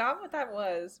 I forgot what that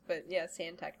was, but yeah,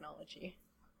 sand technology.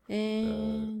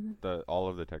 And All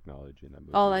of the technology in that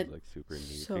movie all is that like super neat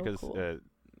so because cool.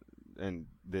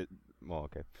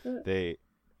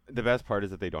 The best part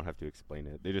is that they don't have to explain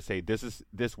it. They just say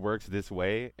this works this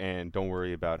way, and don't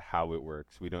worry about how it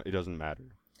works. It doesn't matter.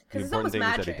 Because it's almost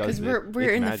magic. Because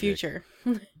we're in the future.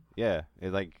 Yeah,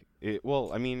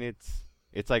 well, I mean,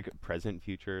 it's like present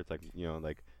future. It's like,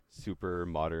 like super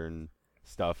modern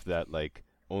stuff that like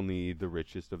only the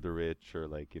richest of the rich or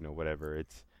like whatever.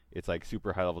 It's like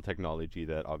super high level technology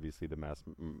that obviously the mass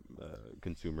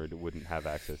consumer wouldn't have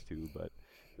access to, but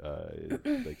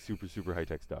it's like super super high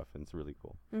tech stuff, and it's really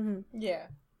cool. Mm-hmm. Yeah,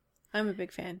 I'm a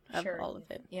big fan of all of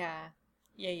it. Yeah.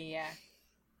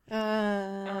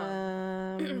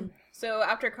 Um. So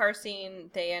after car scene,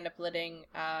 they end up letting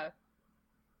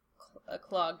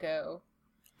Claw go.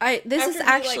 This is After he,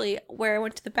 actually where I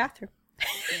went to the bathroom.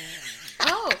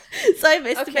 Oh, So I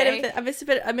missed a bit okay. of the.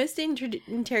 I missed the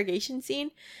interrogation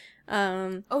scene.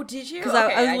 Oh, did you? Because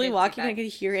Okay, I was I really didn't see walking, that. I could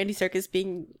hear Andy Serkis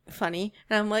being funny,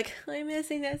 and I'm like, I'm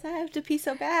missing this. I have to pee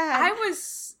so bad.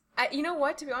 You know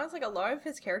what? To be honest, like a lot of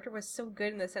his character was so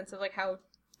good in the sense of like how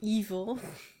evil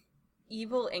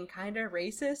and kind of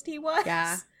racist he was.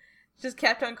 Yeah. Just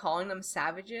kept on calling them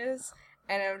savages.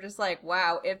 And I'm just like,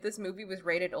 wow, if this movie was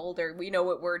rated older, we know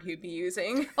what word he'd be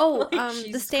using. Oh, Like, the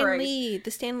Jesus Stan Christ.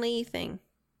 Lee, thing.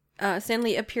 Stan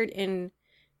Lee appeared in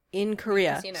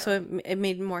Korea, Casino. so it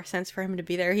made more sense for him to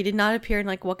be there. He did not appear in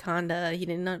like Wakanda. He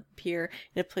did not appear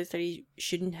in a place that he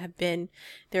shouldn't have been.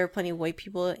 There were plenty of white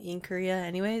people in Korea,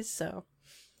 anyways. So,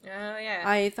 Oh yeah,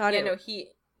 I thought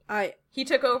he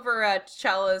took over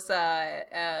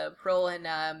T'Challa's role in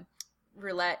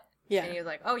roulette. Yeah. And he was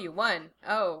like, "Oh, you won.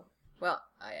 Oh, well,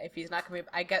 if he's not coming,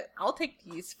 I'll take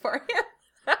these for him."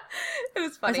 It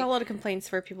was I funny. saw a lot of complaints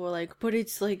where people were like, "But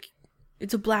it's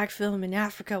a black film in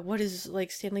Africa. What is like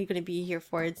Stan Lee going to be here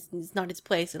for? It's not his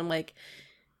place." And I'm like,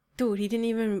 dude, he didn't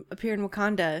even appear in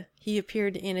Wakanda. He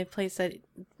appeared in a place that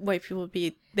white people would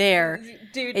be there.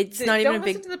 Dude, it's not even a don't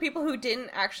big. listen to the people who didn't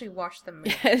actually watch the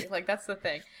movie. Yes. Like that's the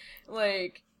thing.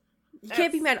 Like You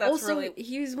can't be mad. that's Also, really...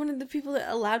 he was one of the people that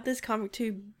allowed this comic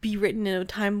to be written in a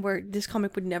time where this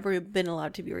comic would never have been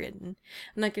allowed to be written.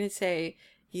 I'm not going to say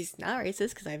he's not racist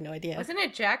because I have no idea. Wasn't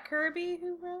it Jack Kirby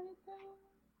who wrote it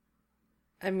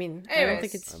though? I mean, Anyways. I don't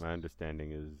think it's. My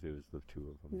understanding is it was the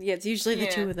two of them. Yeah, it's usually the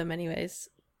two Yeah. of them, anyways.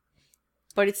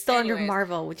 But it's still under Anyways.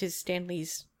 Marvel, which is Stan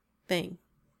Lee's thing.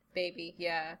 Baby,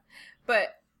 yeah.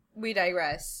 But we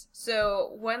digress.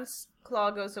 So once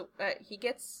Claw goes, he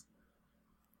gets.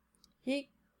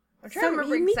 I'm trying to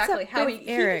remember he meets exactly up how with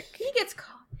Eric. he gets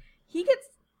caught. He gets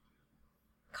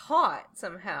caught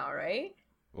somehow, right?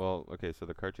 Well, okay, so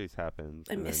the car chase happens,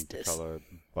 I and then missed this. T'Challa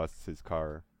busts his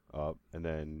car up, and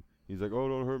then he's like, "Oh,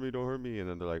 don't hurt me," and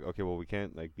then they're like, "Okay, well, we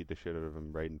can't like beat the shit out of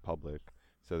him right in public,"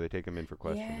 so they take him in for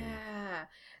questioning. Yeah,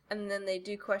 and then they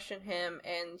do question him,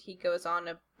 and he goes on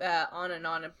with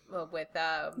Martin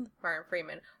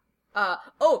Freeman.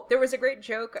 There was a great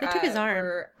joke. They took his arm.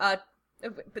 Where,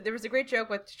 but there was a great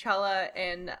joke with T'Challa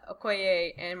and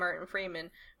Okoye and Martin Freeman,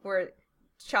 where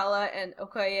T'Challa and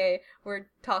Okoye were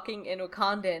talking in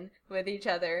Wakandan with each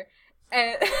other,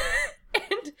 and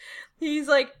and he's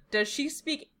like, "Does she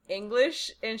speak English?"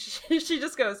 And she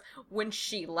just goes, "When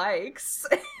she likes."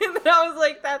 And then I was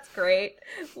like, "That's great,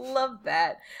 love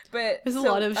that." But There's a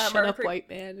lot of shut up white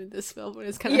man in this film, and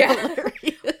it's kind of Yeah.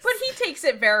 hilarious. But he takes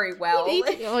it very well.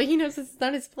 He knows it's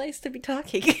not his place to be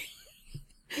talking.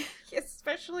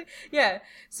 Especially, yeah.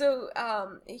 So,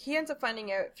 he ends up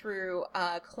finding out through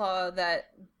Claw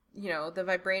that, the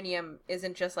vibranium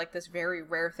isn't just like this very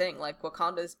rare thing. Like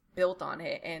Wakanda's built on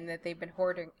it, and that they've been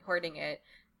hoarding it,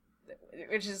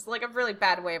 which is like a really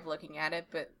bad way of looking at it.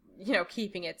 But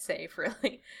keeping it safe,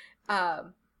 really.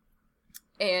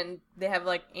 and they have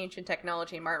like ancient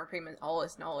technology. And Martin Freeman, all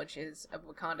his knowledge is of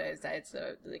Wakanda is that it's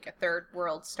a third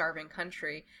world starving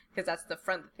country, because that's the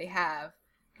front that they have.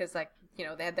 Because like, you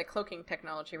know, they had that cloaking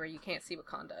technology where you can't see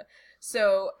Wakanda.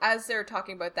 So as they're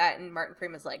talking about that, and Martin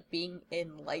Freeman's like being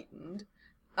enlightened,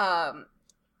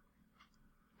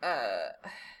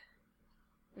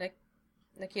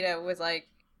 Nikita was like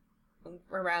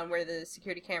around where the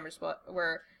security cameras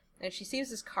were, and she sees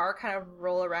this car kind of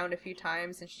roll around a few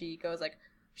times, and she goes like,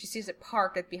 she sees it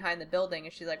parked behind the building,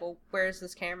 and she's like, well, where's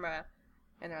this camera?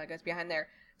 And they're like, it's behind there.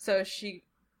 So she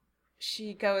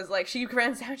goes like, she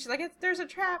runs down, she's like, there's a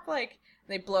trap, like,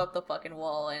 and they blow up the fucking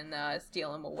wall and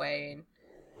steal him away. And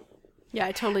yeah,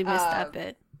 I totally missed that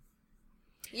bit.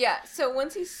 Yeah, so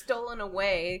once he's stolen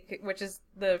away, which is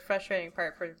the frustrating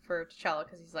part for T'Challa,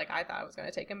 because he's like, I thought I was going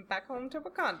to take him back home to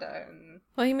Wakanda. And,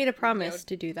 well, he made a promise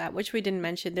to do that, which we didn't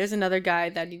mention. There's another guy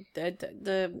that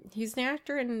he's an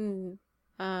actor in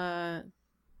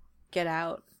Get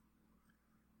Out.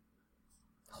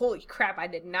 Holy crap, I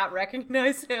did not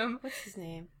recognize him. What's his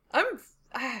name?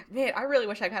 Man, I really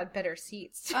wish I had better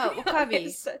seats. Oh,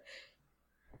 W'Kabi.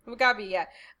 W'Kabi, yeah.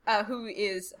 Who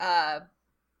is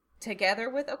together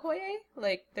with Okoye?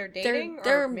 Like, they're dating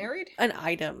they're or married? An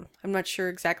item. I'm not sure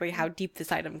exactly how deep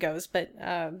this item goes, but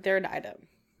they're an item.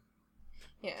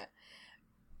 Yeah.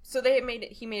 So he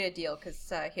made a deal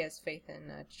because he has faith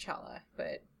in T'Challa,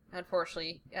 but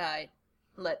unfortunately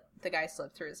let the guy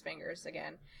slip through his fingers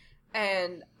again.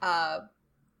 And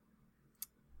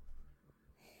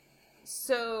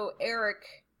so Eric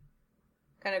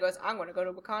kind of goes, I'm going to go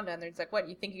to Wakanda. And he's like, what,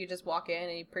 you think you could just walk in?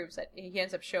 And he proves that he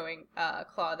ends up showing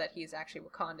Claw that he's actually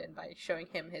Wakandan by showing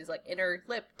him his like inner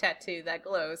lip tattoo that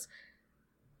glows.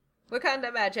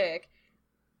 Wakanda magic.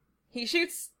 He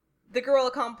shoots the girl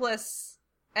accomplice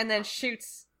and then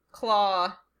shoots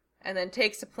Claw and then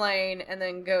takes a plane and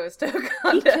then goes to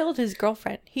Wakanda. He killed his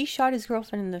girlfriend. He shot his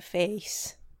girlfriend in the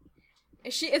face.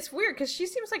 It's weird because she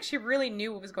seems like she really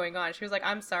knew what was going on. She was like,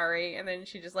 I'm sorry. And then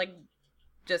she just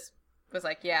was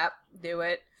like, yeah, do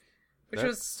it. Which That's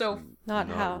was so... Not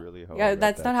how... Really how yeah,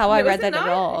 that's not how I read that at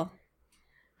all.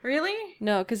 Really?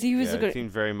 No, because he was... Yeah, it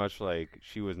seemed very much like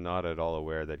she was not at all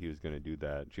aware that he was going to do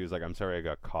that. She was like, I'm sorry I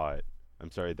got caught.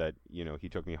 I'm sorry that, you know, he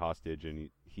took me hostage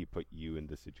and he put you in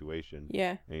this situation.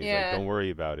 Yeah. And he's like, don't worry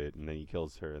about it. And then he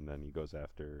kills her and then he goes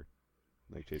after...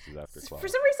 like chases after Claw. For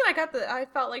some reason I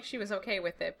felt like she was okay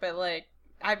with it, but like,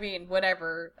 I mean,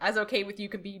 whatever. As okay with you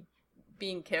could be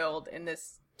being killed in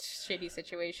this shitty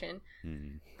situation.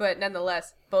 Mm. But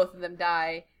nonetheless, both of them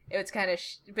die. It's kind of,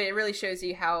 but it really shows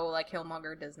you how like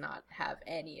Killmonger does not have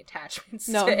any attachments.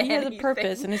 No, to he has anything. a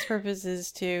purpose, and his purpose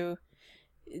is to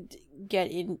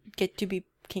get to be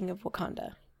king of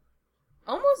Wakanda.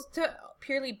 Almost to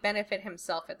purely benefit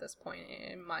himself at this point,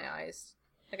 in my eyes.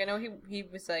 Like, I know he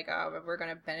was like, oh, we're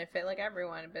gonna benefit like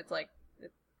everyone, but it's like,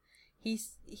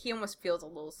 he almost feels a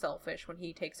little selfish when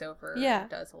he takes over and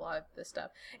does a lot of this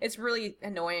stuff. It's really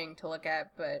annoying to look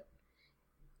at, but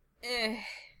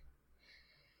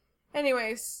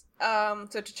anyways, so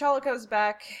T'Challa goes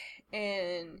back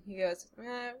and he goes,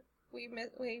 we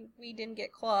didn't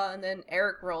get Claw, and then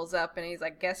Eric rolls up and he's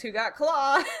like, guess who got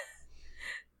Claw?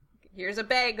 Here's a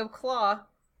bag of Claw.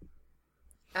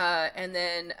 And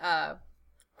then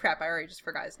crap, I already just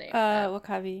forgot his name.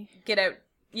 W'Kabi. Get out.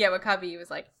 Yeah, W'Kabi was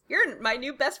like, you're my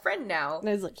new best friend now. And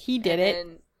I was like, he did it.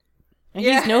 And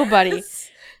yeah. He's nobody.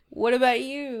 What about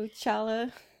you,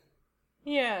 T'Challa?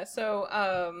 Yeah, so,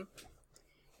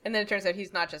 and then it turns out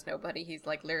he's not just nobody, he's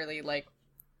like literally like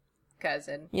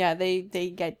cousin. Yeah, they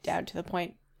get down to the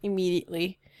point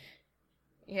immediately.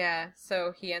 Yeah,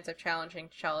 so he ends up challenging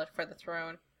T'Challa for the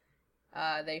throne.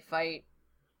 They fight.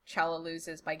 T'Challa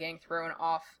loses by getting thrown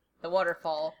off the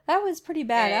waterfall. That was pretty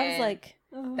bad. I was like,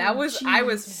 oh, that was,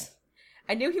 geez.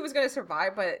 I knew he was going to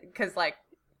survive, but, because, like,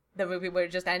 the movie would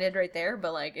have just ended right there,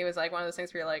 but, like, it was, like, one of those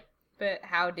things where you're like, but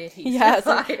how did he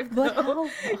survive, though?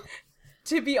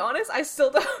 To be honest, I still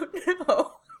don't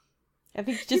know. I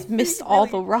think he just missed all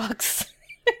the rocks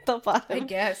at the bottom. I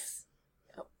guess.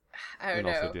 I don't know.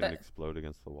 And also didn't explode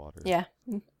against the water. Yeah.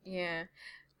 Yeah.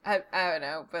 I don't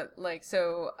know, but, like,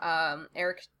 so,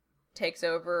 Eric takes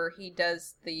over. He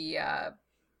does the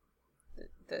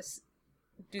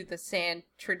sand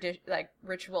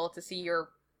ritual to see your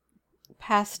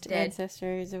past dead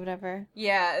ancestors or whatever.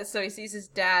 Yeah, so he sees his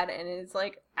dad and it's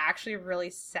like actually really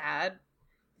sad.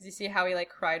 You see how he like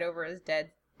cried over his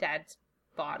dad's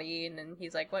body, and then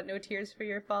he's like, what, no tears for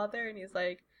your father? And he's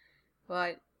like,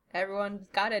 well, everyone's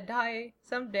gotta die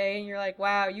someday. And you're like,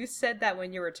 wow, you said that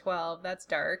when you were 12. That's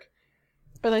dark.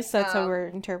 Or at least that's how we're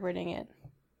interpreting it.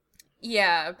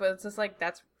 Yeah, but it's just like,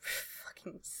 that's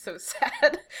fucking so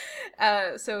sad.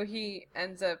 So he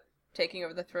ends up taking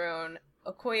over the throne.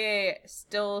 Okoye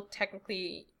still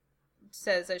technically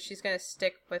says that she's going to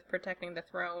stick with protecting the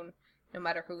throne no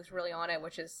matter who's really on it,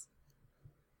 which is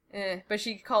but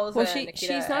she calls Nikita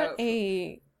she's not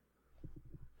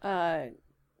out.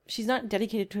 She's not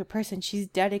dedicated to a person. She's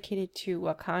dedicated to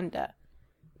Wakanda,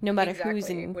 no matter who's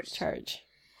in charge.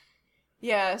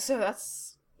 Yeah, so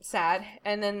that's sad.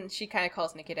 And then she kind of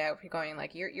calls Nikita out, going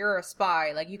like, "You're a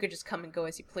spy. Like, you could just come and go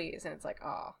as you please." And it's like,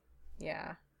 oh,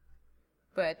 yeah.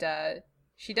 But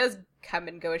she does come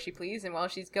and go as she please. And while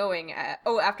she's going,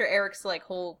 after Eric's like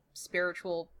whole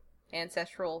spiritual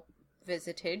ancestral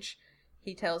visitage,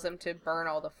 he tells him to burn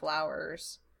all the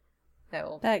flowers that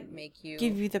will make you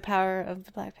give you the power of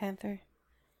the Black Panther.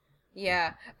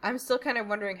 Yeah, I'm still kind of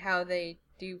wondering how they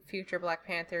do future Black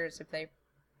Panthers if they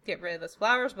get rid of those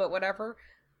flowers, but whatever.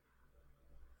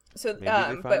 So, maybe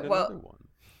they find another one.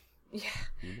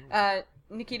 Yeah.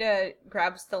 Nikita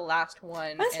grabs the last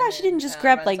one. That's why she didn't just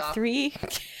grab like off. 3.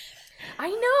 I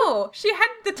know, she had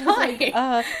the time.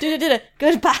 Like,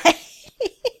 goodbye.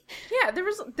 Yeah,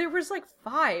 there was like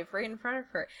 5 right in front of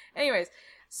her. Anyways,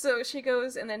 so she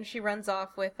goes and then she runs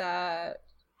off with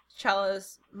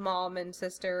Chala's mom and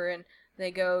sister, and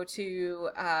they go to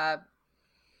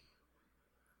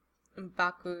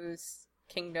M'Baku's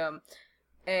kingdom,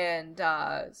 and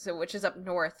so which is up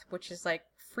north, which is like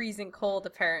freezing cold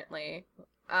apparently.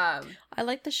 I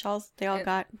like the shawls they all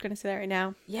got. I'm gonna say that right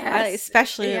now. Yes, I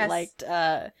especially liked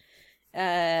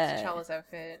Chala's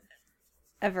outfit.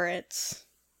 Everett's,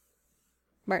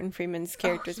 Martin Freeman's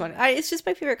character's one. It's just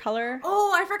my favorite color.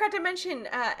 Oh, I forgot to mention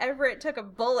Everett took a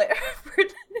bullet for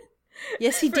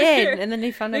yes, he did, and then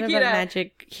they found out about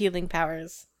magic healing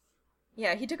powers.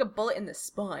 Yeah, he took a bullet in the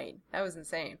spine. That was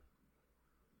insane.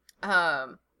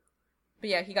 But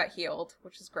yeah, he got healed,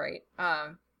 which is great.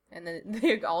 And then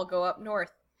they all go up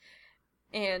north.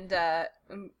 And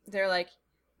they're like,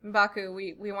 M'Baku,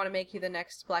 we want to make you the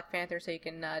next Black Panther so you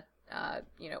can,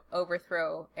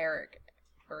 overthrow Eric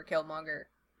or Killmonger.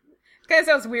 It kind of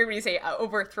sounds weird when you say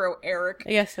overthrow Eric.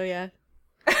 I guess so, yeah.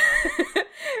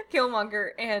 Killmonger.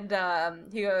 And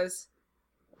he goes,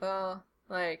 well,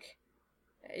 like,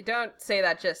 don't say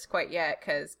that just quite yet,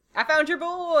 because I found your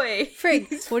boy!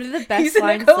 Frig, one of the best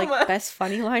lines, like, best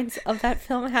funny lines of that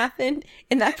film happened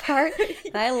in that part,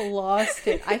 and I lost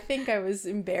it. I think I was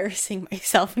embarrassing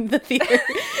myself in the theater.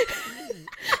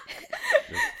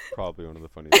 It's probably one of the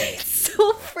funniest things. It's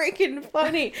so freaking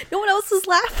funny. No one else was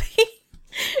laughing.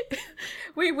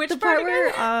 Wait, which the part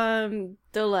where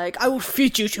they're like, I will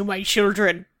feed you to my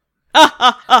children.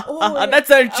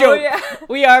 That's our joke. Oh, yeah.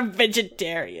 We are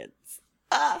vegetarians.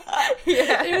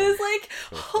 Yeah. It was like,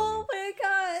 oh my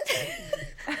god.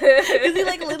 Because he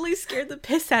like literally scared the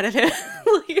piss out of him.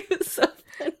 Like, it was so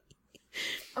funny.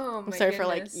 Oh my I'm sorry goodness. for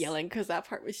like yelling, because that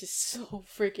part was just so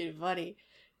freaking funny.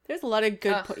 There's a lot of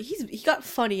good he got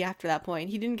funny after that point.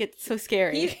 He didn't get so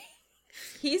scary.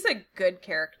 He's a good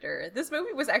character. This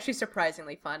movie was actually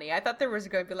surprisingly funny. I thought there was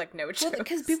going to be like no jokes.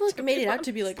 Because people made it out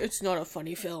to be like, it's not a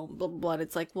funny film, blah, blah, blah.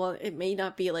 It's like, well, it may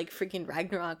not be like freaking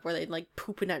Ragnarok where they like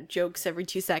pooping out jokes every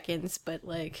 2 seconds, but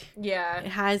like, yeah, it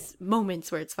has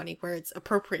moments where it's funny, where it's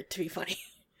appropriate to be funny.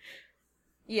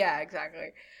 Yeah, exactly.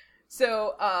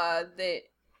 So, the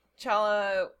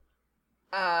Chala,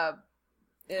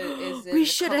 is in we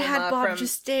should have had Bob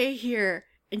just stay here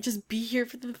and just be here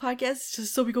for the podcast,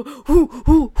 just so we go,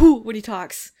 whoo, when he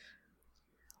talks.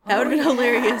 That would have been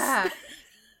hilarious.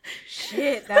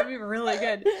 Shit, that would be really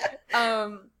good.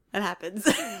 That happens.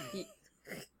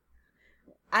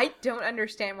 I don't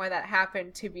understand why that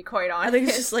happened, to be quite honest. I think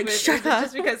it's just like, shut up.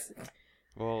 Just because...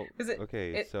 Well,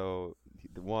 so,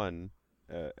 one,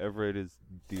 Everett is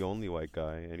the only white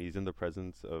guy, and he's in the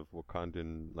presence of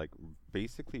Wakandan, like,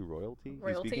 basically royalty.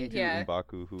 He's speaking to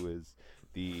M'Baku, who is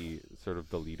the sort of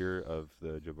the leader of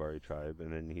the Jabari tribe,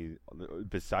 and then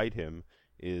beside him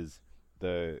is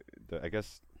the I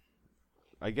guess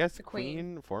the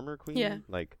queen, former queen. Yeah,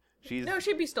 like she's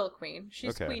she'd be still queen. She's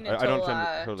okay. Queen until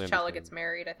T'Challa gets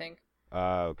married, I think.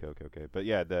 Okay. But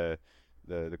yeah, the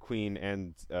queen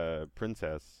and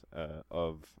princess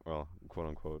of, well, quote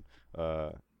unquote.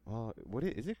 Well, what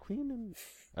is it? Queen and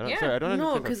I don't. Yeah. Sorry, I don't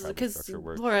understand. No, because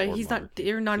Laura, he's not.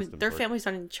 They're not. Their family's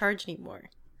not in charge anymore.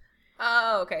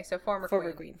 Oh, okay. So former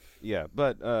queen. Yeah,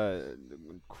 but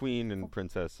queen and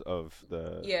princess of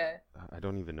the. Yeah. I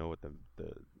don't even know what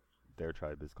their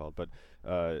tribe is called, but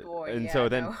so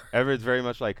then Everett's very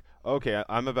much like, okay,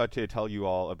 I'm about to tell you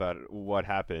all about what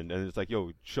happened, and it's like,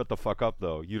 yo, shut the fuck up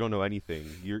though. You don't know anything.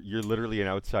 You're literally an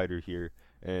outsider here,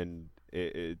 and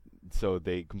so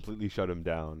they completely shut him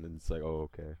down, and it's like, oh,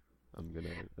 okay. I'm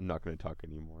not gonna talk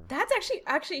anymore. That's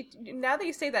actually now that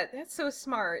you say that, that's so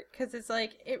smart, because it's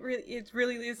like it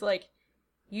really is like,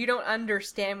 you don't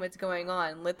understand what's going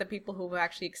on. Let the people who've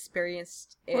actually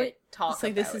experienced it talk it's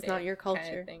like, about this is not your culture.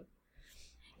 kind of thing.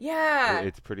 Yeah,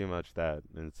 It's pretty much that,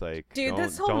 and it's like, dude,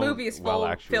 this whole movie is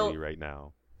filled right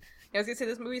now. I was gonna say,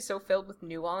 this movie is so filled with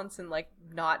nuance and like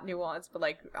not nuance, but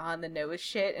like on the nose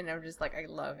shit, and I'm just like, I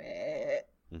love it.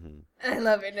 I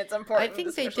love it, and it's important. I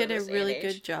think they did a really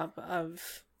good job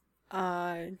of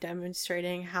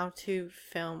demonstrating how to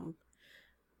film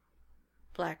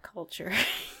Black culture.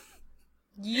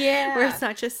 Yeah, where it's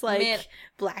not just like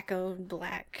Black owned,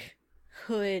 Black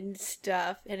hood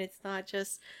stuff, and it's not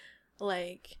just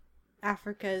like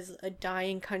Africa's a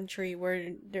dying country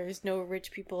where there's no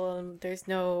rich people and there's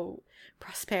no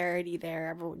prosperity there.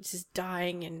 Everyone's just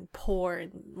dying and poor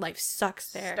and life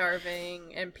sucks there.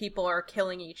 Starving, and people are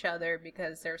killing each other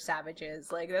because they're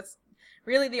savages. Like, that's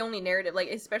really the only narrative. Like,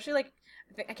 especially like,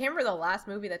 I can't remember the last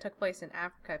movie that took place in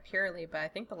Africa purely, but I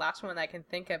think the last one I can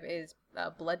think of is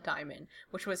Blood Diamond,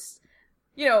 which was,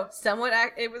 you know,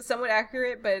 it was somewhat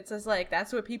accurate, but it's just like,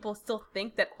 that's what people still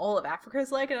think that all of Africa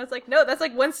is like, and I was like, no, that's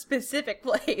like one specific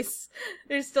place.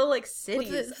 There's still like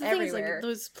cities the everywhere. Thing is, like,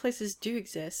 those places do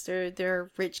exist. There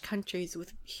are rich countries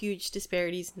with huge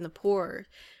disparities in the poor,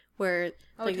 where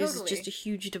this is just a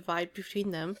huge divide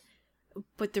between them.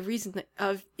 But the reason that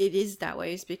it is that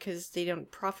way is because they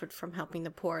don't profit from helping the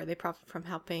poor. They profit from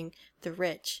helping the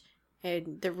rich,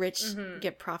 and the rich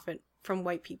get profit from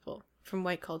white people, from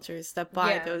white cultures that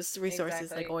buy those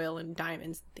resources like oil and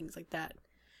diamonds and things like that.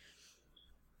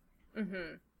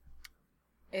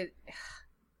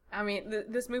 I mean,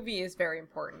 this movie is very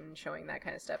important in showing that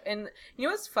kind of stuff. And you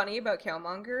know what's funny about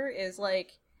Killmonger is,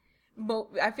 like,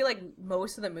 I feel like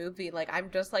most of the movie, like,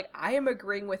 I'm just like, I am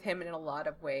agreeing with him in a lot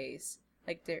of ways.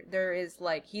 Like, there is,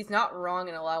 like, he's not wrong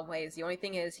in a lot of ways. The only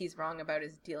thing is he's wrong about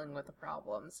is dealing with the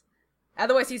problems.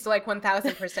 Otherwise, he's, like,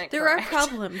 1,000% correct. There are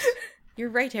problems. You're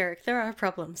right, Eric. There are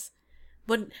problems.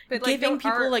 But giving like,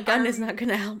 people a gun is not going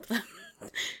to help them.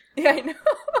 Yeah, I know.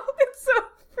 It's so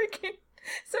freaking...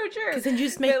 so true. Because then you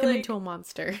just make them into a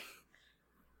monster.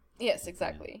 Yes,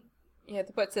 exactly. You have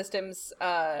to put systems,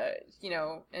 you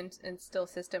know, and instill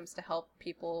systems to help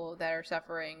people that are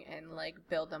suffering and, like,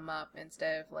 build them up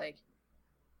instead of, like,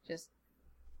 just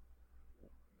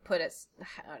put it...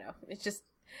 I don't know. It's just...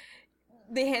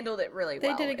 They handled it really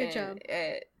well. They did a good job.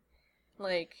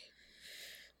 Like...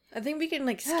 I think we can,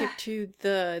 like, skip to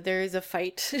there is a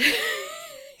fight.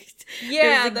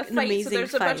 Yeah, the fight. So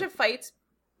there's a bunch of fights.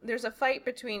 There's a fight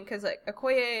between, because, like,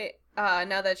 Okoye,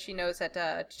 now that she knows that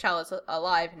T'Challa's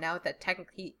alive, now that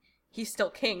technically he's still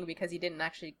king because he didn't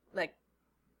actually, like,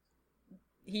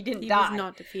 he didn't die. He was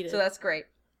not defeated. So that's great.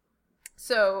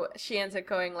 So she ends up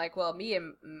going, like, well, me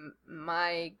and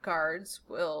my guards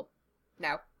will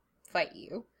now fight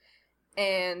you.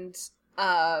 And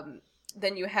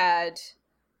then you had...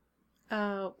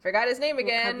 forgot his name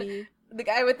again. Wakabi. The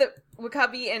guy with the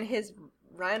Wakabi and his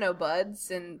rhino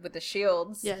buds and with the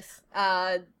shields. Yes.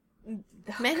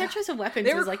 Man, that choice of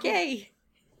weapons was like, yay!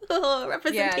 Oh,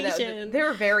 representation. Yeah, they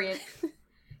were very...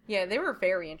 yeah, they were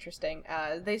very interesting.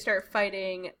 They start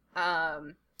fighting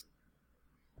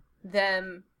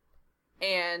them,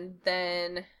 and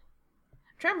then... I'm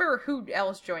trying to remember who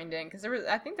else joined in, because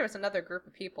I think there was another group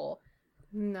of people.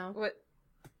 No. What?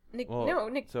 Nick? Well, no,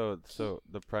 Nick. So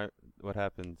what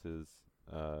happens is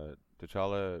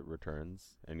T'Challa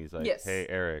returns and he's like, yes. "Hey,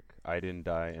 Eric, I didn't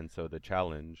die," and so the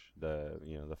challenge,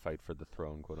 the fight for the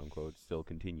throne, quote unquote, still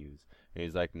continues. And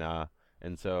he's like, "Nah,"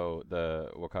 and so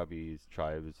the Wakabi's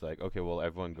tribe is like, "Okay, well,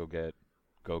 everyone go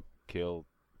kill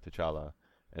T'Challa,"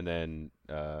 and then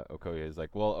Okoye is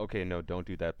like, "Well, okay, no, don't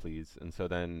do that, please." And so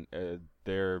then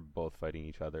they're both fighting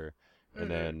each other, and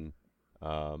then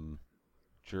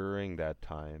during that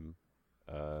time,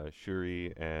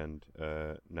 Shuri and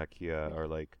Nakia are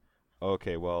like,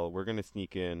 okay, well, we're gonna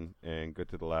sneak in and go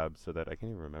to the lab so that I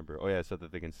can't even remember. Oh yeah, so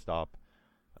that they can stop.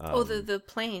 The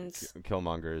planes.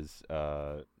 Killmonger's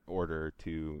order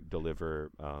to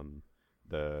deliver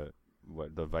the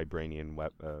vibranium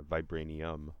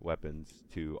weapons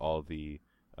to all the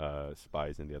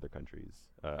spies in the other countries.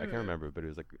 I can't remember, but it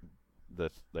was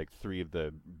like three of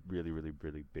the really, really,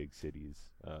 really big cities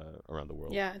around the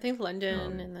world. Yeah, I think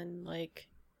London, and then like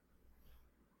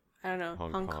I don't know,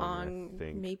 Hong Kong,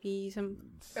 maybe some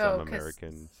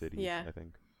American cities. Yeah, I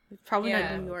think probably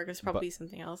not New York. It's probably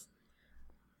something else.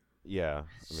 Yeah,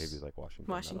 maybe like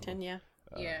Washington. Washington, yeah.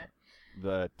 Yeah.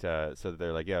 But so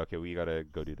they're like, yeah, okay, we gotta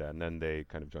go do that, and then they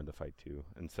kind of join the fight too.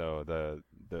 And so the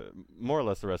more or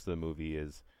less the rest of the movie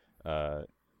is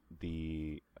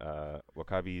the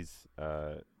Wakabi's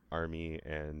army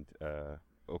and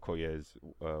Okoye's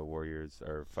warriors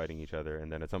are fighting each other,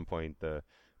 and then at some point the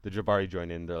Jabari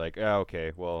join in. They're like,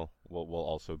 okay, well, we'll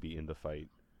also be in the fight.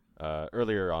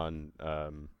 Earlier on,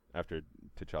 after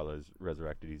T'Challa's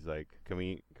resurrected, he's like, can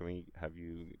we have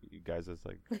you guys as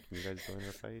like, can you guys join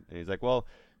our fight? And he's like, well,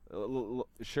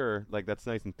 sure, like that's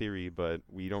nice in theory, but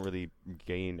we don't really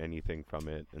gain anything from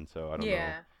it, and so I don't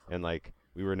know. And like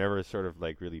we were never sort of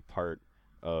like really part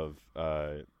of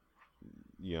Wakanda.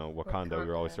 We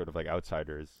were always sort of like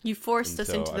outsiders. You forced us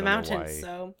into the mountains,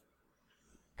 so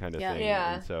kind of thing.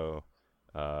 Yeah.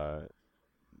 And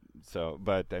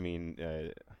but I mean,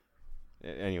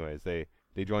 anyways, they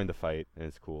joined the fight, and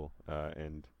it's cool.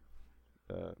 And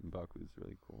M'Baku's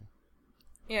really cool.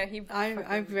 Yeah,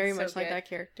 I very much like that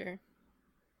character.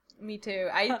 Me too.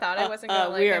 I thought I wasn't gonna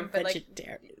like we him, are but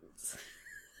vegetarians.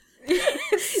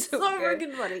 so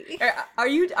freaking funny. Are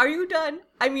you done?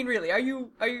 I mean, really? Are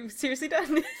you seriously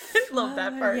done? I love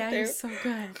that part yeah, too. He's so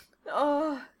good.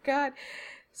 Oh God.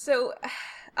 So,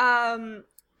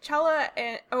 Chala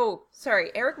and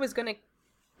Eric was gonna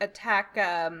attack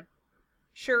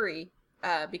Shuri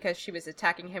because she was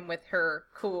attacking him with her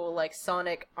cool like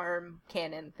sonic arm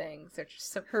cannon things. They're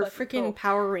just so her freaking cool.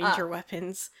 Power Ranger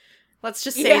weapons. Let's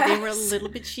just say they were a little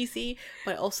bit cheesy,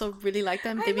 but I also really like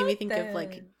them. They made me think of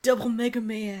like Double Mega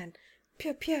Man.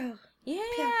 Pew pew. Yeah.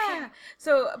 Pew, pew.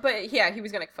 So, but yeah, he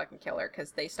was gonna fucking kill her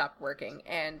because they stopped working,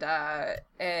 and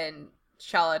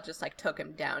Shala just like took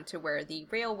him down to where the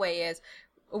railway is,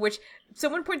 which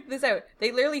someone pointed this out.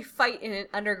 They literally fight in an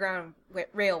underground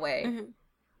railway. Mm-hmm.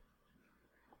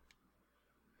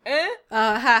 Anything?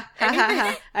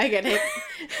 I get it.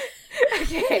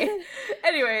 Okay.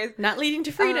 Anyways, not leading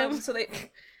to freedom. So they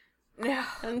no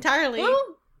entirely.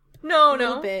 Well, no,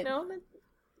 little bit. no.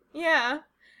 Yeah.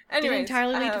 Anyways, didn't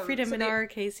entirely lead to freedom so in our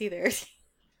case either.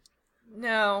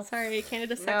 No. Sorry,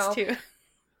 Canada sucks too.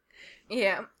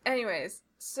 Yeah. Anyways,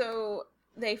 so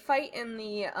they fight in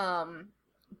the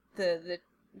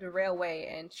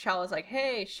railway, and T'Challa's like,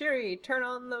 "Hey, Shuri, turn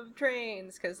on the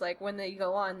trains," because like when they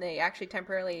go on, they actually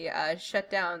temporarily shut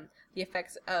down the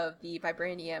effects of the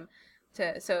vibranium.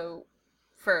 So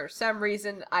for some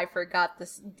reason, I forgot the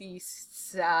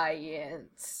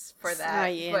science for that.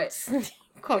 Science. But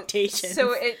quotation.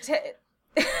 So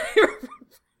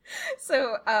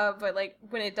but like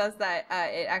when it does that,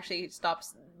 it actually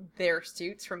stops their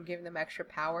suits from giving them extra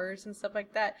powers and stuff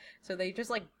like that. So they just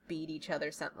like beat each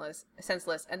other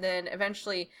senseless. And then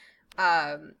eventually,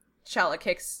 T'Challa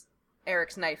kicks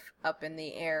Eric's knife up in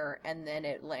the air, and then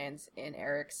it lands in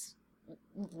Eric's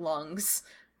lungs.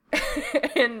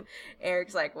 And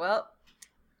Eric's like, well,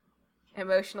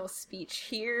 emotional speech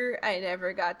here. I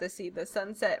never got to see the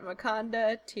sunset in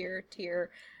Wakanda. Tear, tear.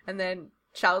 And then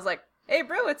T'Challa's like, hey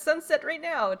bro, it's sunset right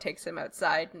now. Takes him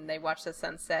outside, and they watch the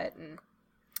sunset, and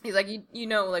he's like, you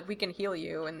know, like, we can heal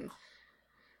you. And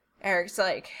Eric's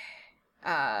like,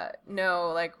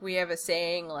 no, like, we have a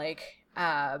saying, like,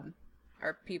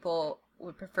 our people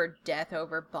would prefer death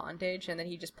over bondage. And then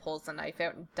he just pulls the knife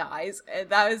out and dies. And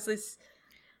that was this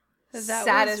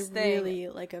saddest thing. Really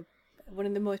like one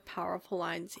of the most powerful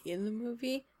lines in the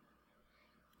movie.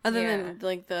 Other than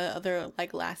like the other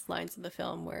like last lines of the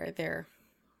film where they're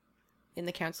in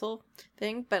the council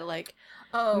thing, but like,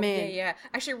 yeah.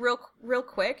 Actually, real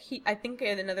quick, I think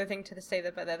another thing to say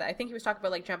about that, I think he was talking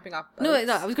about like jumping off boats.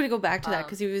 No, I was going to go back to that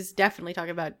because he was definitely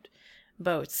talking about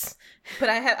boats. But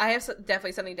I have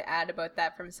definitely something to add about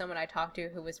that from someone I talked to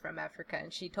who was from Africa,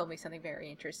 and she told me something very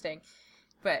interesting.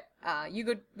 But you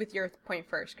go with your point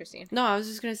first, Christine. No, I was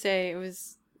just going to say it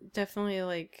was definitely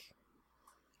like,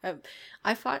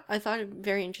 I thought it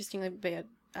very interesting about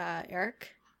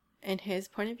Eric and his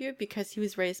point of view, because he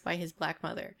was raised by his black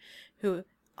mother, who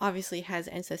obviously has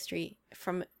ancestry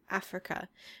from Africa.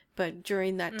 But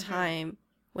during that time,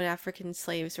 when African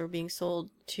slaves were being sold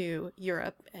to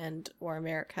Europe or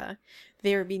America,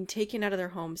 they were being taken out of their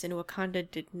homes, and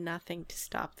Wakanda did nothing to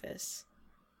stop this.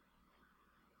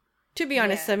 To be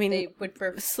honest, I mean,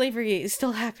 slavery is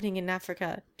still happening in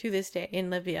Africa to this day,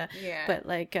 in Libya. Yeah. But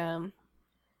like,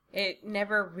 it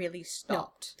never really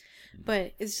stopped. No.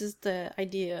 But it's just the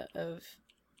idea of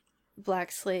black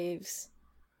slaves.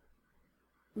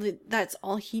 That's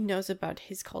all he knows about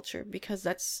his culture, because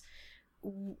that's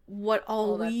what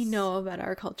we know about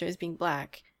our culture as being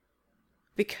black.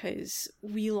 Because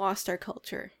we lost our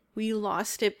culture. We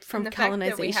lost it from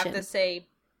colonization. Fact that we have to say,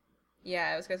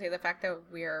 I was going to say the fact that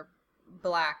we're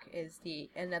black is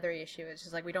another issue. It's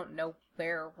just like we don't know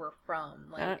where we're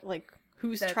from. Like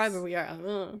whose tribe we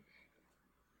are.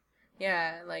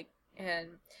 Yeah, like,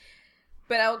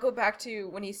 But I'll go back to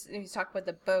when he's talking about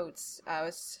the boats. I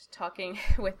was talking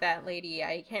with that lady.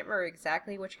 I can't remember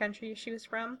exactly which country she was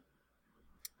from.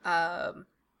 I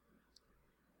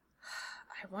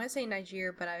want to say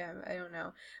Nigeria, but I don't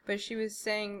know. But she was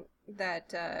saying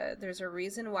that there's a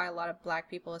reason why a lot of black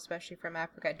people, especially from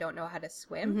Africa, don't know how to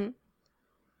swim. Mm-hmm.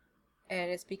 And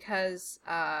it's because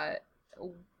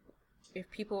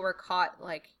if people were caught,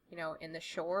 like, you know, in the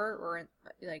shore, or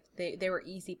like they were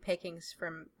easy pickings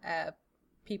from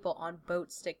people on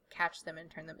boats to catch them and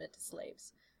turn them into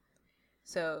slaves.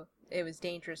 So it was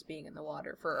dangerous being in the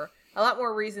water for a lot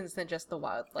more reasons than just the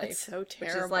wildlife. It's so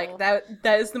terrible. Which is like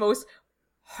that is the most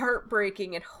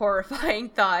heartbreaking and horrifying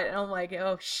thought. And I'm like,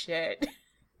 oh shit.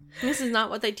 This is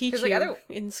not what they teach you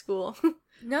in school.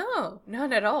 No,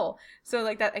 not at all. So,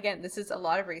 like, that, again, this is a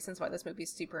lot of reasons why this movie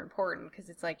is super important, because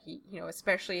it's like, you know,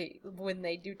 especially when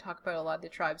they do talk about a lot of the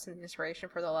tribes and the inspiration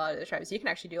for a lot of the tribes, you can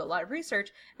actually do a lot of research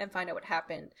and find out what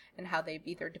happened and how they've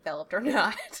either developed or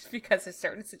not because of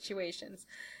certain situations.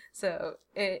 So,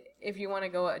 if you want to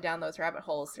go down those rabbit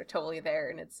holes, they're totally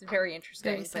there, and it's very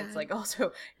interesting. But it's like,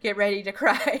 also, get ready to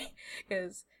cry,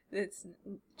 because it's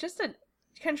just a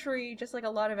country, just like a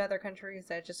lot of other countries,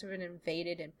 that just have been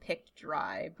invaded and picked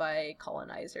dry by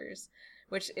colonizers,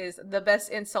 which is the best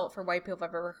insult for white people I've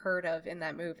ever heard of in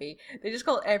that movie. They just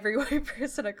call every white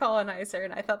person a colonizer,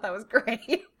 and I thought that was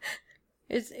great.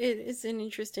 It's an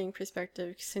interesting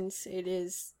perspective, since it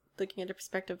is looking at a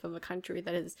perspective of a country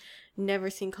that has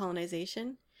never seen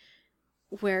colonization,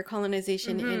 where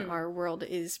colonization in our world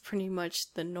is pretty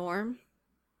much the norm.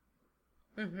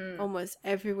 Almost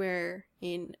everywhere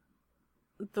in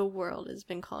the world has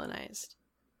been colonized,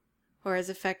 or has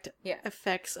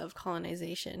effects of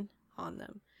colonization on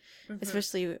them.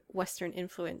 Especially Western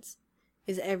influence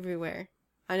is everywhere.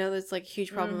 I know there's like a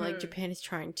huge problem, like Japan is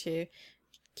trying to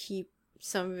keep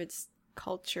some of its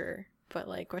culture, but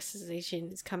like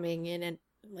Westernization is coming in and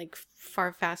like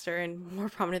far faster and more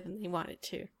prominent than they want it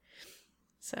to.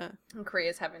 So, and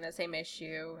Korea's having the same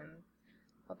issue and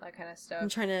all that kind of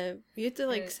stuff. You have to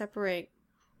like separate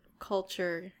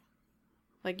culture.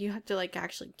 Like, you have to, like,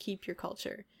 actually keep your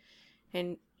culture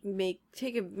and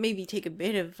take a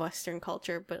bit of Western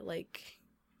culture, but, like...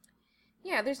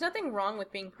 Yeah, there's nothing wrong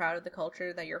with being proud of the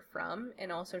culture that you're from,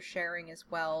 and also sharing as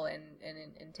well and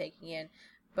taking in.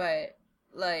 But,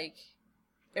 like,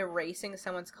 erasing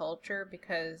someone's culture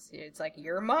because it's like,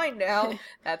 you're mine now,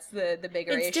 that's the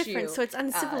bigger issue. It's different, so it's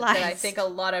uncivilized. That I think a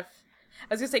lot of...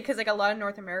 I was gonna say, because, like, a lot of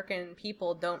North American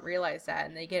people don't realize that,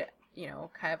 and they get, you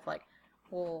know, kind of like,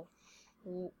 well...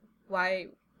 why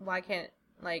can't,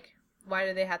 like, why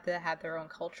do they have to have their own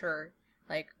culture?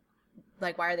 Like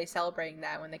why are they celebrating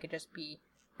that when they could just be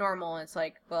normal? And it's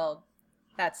like, well,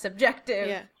 that's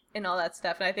subjective and all that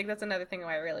stuff. And I think that's another thing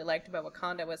I really liked about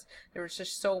Wakanda, was there was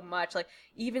just so much, like,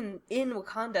 even in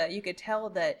Wakanda, you could tell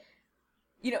that,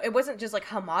 you know, it wasn't just like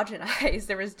homogenized.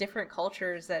 There was different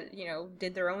cultures that, you know,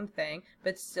 did their own thing,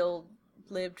 but still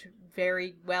lived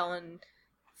very well and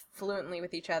fluently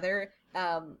with each other.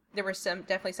 There were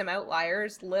definitely some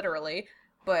outliers, literally,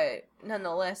 but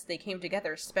nonetheless, they came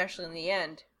together, especially in the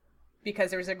end, because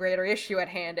there was a greater issue at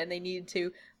hand, and they needed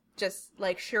to, just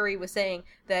like Shuri was saying,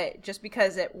 that just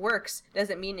because it works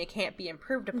doesn't mean it can't be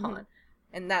improved upon.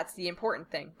 And that's the important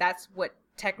thing. That's what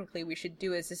technically we should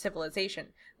do as a civilization.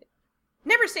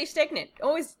 Never stay stagnant.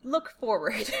 Always look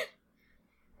forward.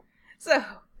 So,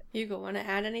 Hugo, want to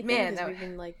add anything? Man, we've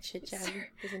been like chit-chatting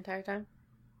this entire time.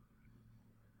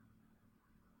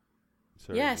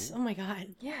 Sorry, yes. Oh my god.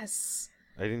 Yes.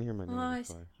 I didn't hear my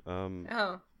name.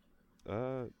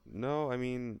 No, I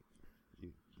mean,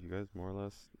 you guys more or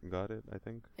less got it, I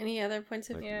think. Any other points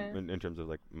of like, view? in terms of,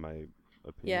 like, my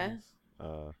opinions?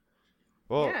 Yeah.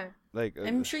 Well, yeah. like...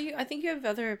 I'm sure I think you have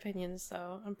other opinions,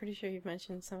 though. I'm pretty sure you've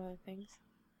mentioned some other things.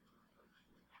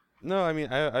 No, I mean,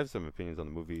 I have some opinions on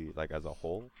the movie, like, as a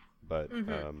whole, but,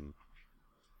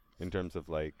 in terms of,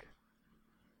 like...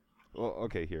 Well,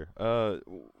 okay, here.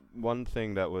 One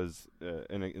thing that was,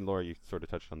 and Laura, you sort of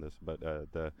touched on this, but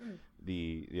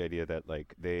the idea that,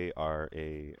 like, they are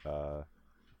a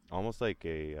almost like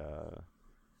a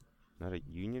not a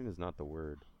union is not the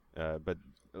word, but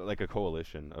like a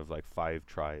coalition of like 5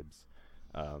 tribes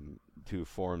to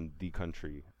form the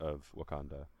country of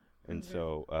Wakanda. And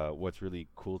so what's really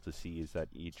cool to see is that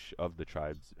each of the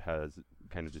tribes has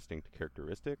kind of distinct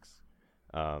characteristics,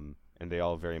 and they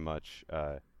all very much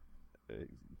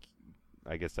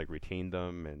I guess, like, retain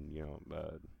them, and, you know,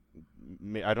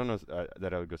 I don't know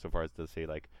that I would go so far as to say,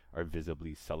 like, are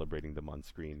visibly celebrating them on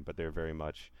screen, but they're very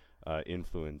much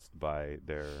influenced by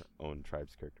their own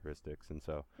tribe's characteristics. And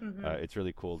so it's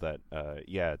really cool that,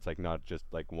 it's, like, not just,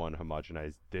 like, one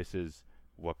homogenized, this is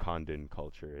Wakandan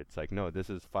culture. It's like, no, this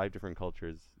is 5 different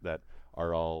cultures that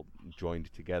are all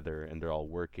joined together, and they're all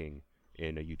working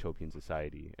in a utopian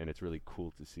society, and it's really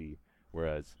cool to see.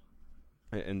 Whereas,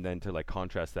 and then to like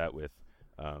contrast that with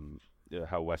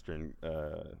how Western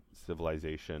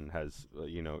civilization has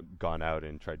gone out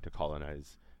and tried to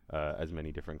colonize as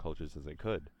many different cultures as they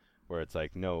could, where it's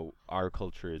like, no, our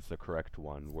culture is the correct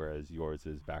one, whereas yours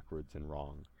is backwards and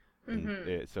wrong.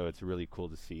 And so it's really cool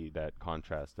to see that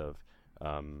contrast of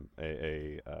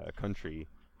a country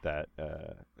that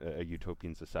a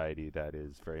utopian society that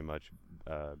is very much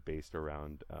based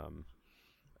around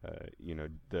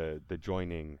the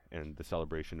joining and the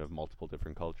celebration of multiple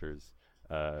different cultures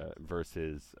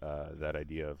versus that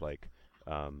idea of like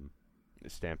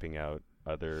stamping out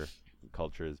other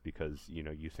cultures because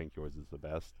you think yours is the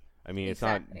best. I mean,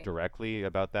 Exactly. It's not directly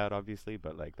about that, obviously,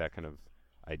 but like that kind of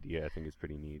idea I think is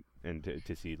pretty neat, and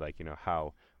to see like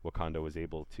how Wakanda was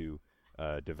able to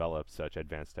develop such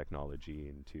advanced technology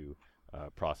and to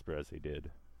prosper as they did.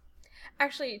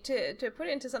 Actually, to put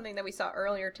it into something that we saw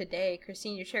earlier today,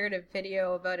 Christine, you shared a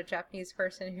video about a Japanese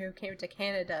person who came to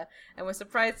Canada and was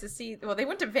surprised to see. Well, they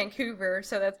went to Vancouver,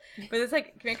 but it's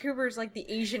like Vancouver is like the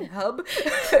Asian hub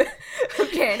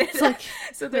of Canada. It's like,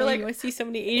 so they're like, I see so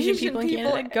many Asian people in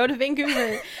Canada. Go to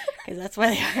Vancouver because that's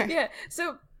where they are. Yeah.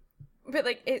 So, but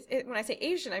like when I say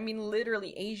Asian, I mean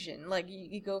literally Asian. Like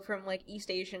you go from like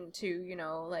East Asian to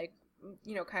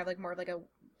kind of like more like a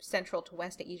Central to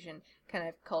West Asian kind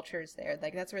of cultures there.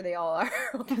 Like that's where they all are.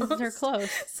 Because they're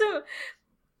close. So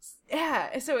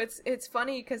yeah, so it's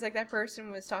funny because like that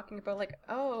person was talking about like,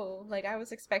 oh, like I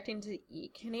was expecting to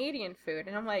eat Canadian food,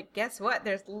 and I'm like, guess what?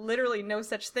 There's literally no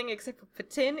such thing except for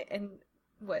poutine and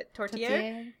what,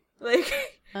 tortilla? Like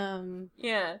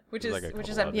yeah, which is like but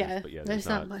there's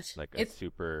not much. Like a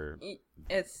super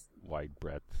it's wide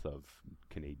breadth of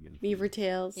Canadian food. Beaver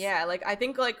tails. Yeah, like I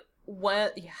think like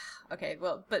okay,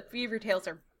 well, but beaver tails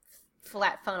are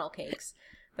flat funnel cakes.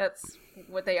 That's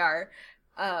what they are.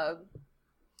 I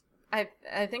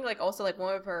think like also like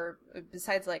one of our,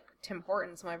 besides like Tim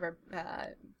Hortons, one of our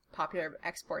popular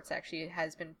exports actually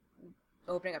has been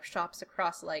opening up shops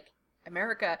across like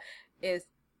America is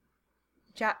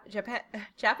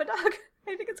Japadog,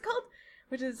 I think it's called,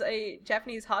 which is a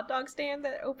Japanese hot dog stand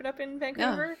that opened up in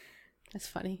Vancouver. Oh, that's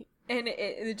funny. And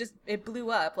it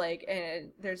blew up, like,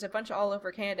 and there's a bunch all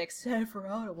over Canada except for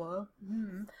Ottawa.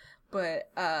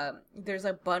 But there's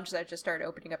a bunch that just started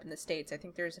opening up in the States. I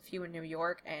think there's a few in New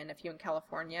York and a few in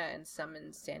California and some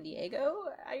in San Diego.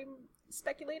 I'm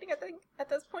speculating, I think, at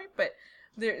this point. But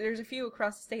there's a few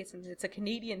across the States, and it's a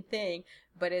Canadian thing,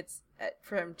 but it's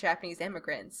from Japanese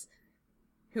immigrants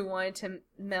who wanted to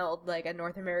meld, like, a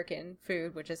North American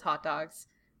food, which is hot dogs,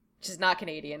 which is not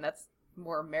Canadian. That's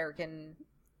more American,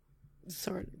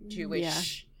 sort of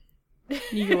Jewish. Yeah.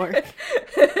 New York.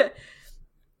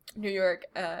 New York,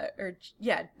 I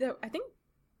think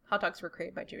hot dogs were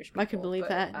created by Jewish people. I can believe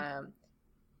that.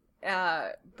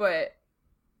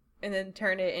 And then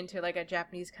turn it into like a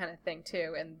Japanese kind of thing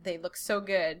too, and they look so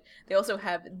good. They also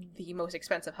have the most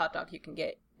expensive hot dog you can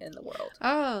get in the world.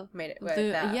 Oh, made it with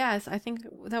yes, I think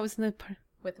that was in the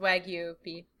with Wagyu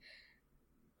beef.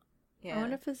 Yeah, I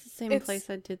wonder if it's the same place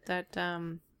that did that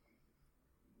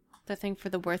that thing for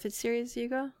the Worth It series. Do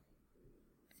you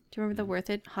remember the Worth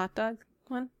It hot dog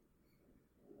one?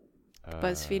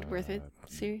 BuzzFeed Worth It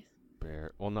series.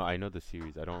 Well, no, I know the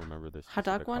series. I don't remember this hot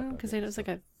dog one because it was like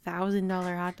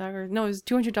 $1,000 hot dog, or no, it was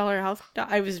 $200 hot dog.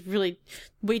 I was really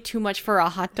way too much for a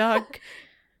hot dog.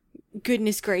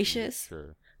 Goodness gracious!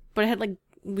 Sure. But it had like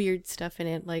weird stuff in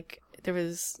it. Like it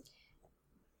was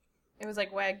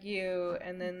like Wagyu,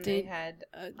 and then they had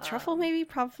truffle. Maybe,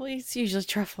 probably it's usually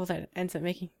truffle that ends up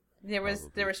making. There was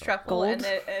truffle gold?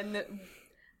 and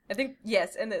I think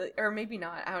yes, or maybe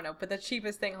not. I don't know. But the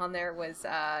cheapest thing on there was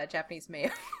Japanese mayo.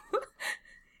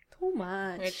 Too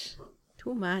much.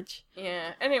 Too much.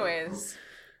 Yeah. Anyways.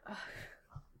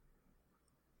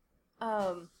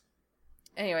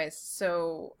 Anyways,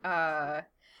 so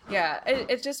yeah,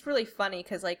 it's just really funny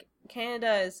because like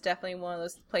Canada is definitely one of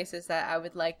those places that I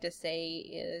would like to say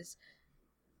is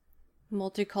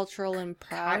multicultural and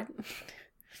proud.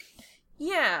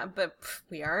 Yeah, but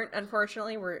we aren't,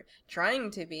 unfortunately. We're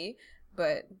trying to be,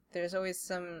 but there's always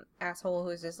some asshole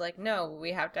who's just like, no,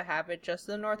 we have to have it just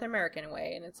the North American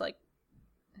way, and it's like...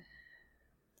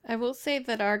 I will say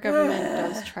that our government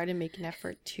does try to make an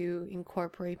effort to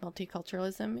incorporate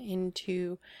multiculturalism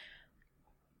into...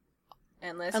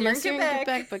 Unless you're in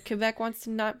Quebec. But Quebec wants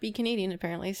to not be Canadian,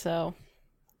 apparently, so...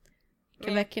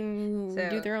 Quebec can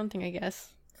do their own thing, I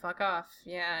guess. Fuck off.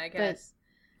 Yeah, I guess.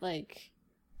 But, like...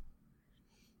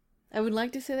 I would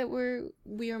like to say that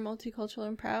we are multicultural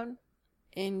and proud,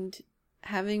 and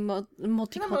having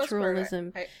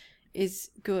multiculturalism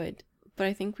is good, but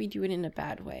I think we do it in a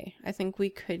bad way. I think we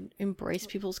could embrace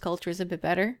people's cultures a bit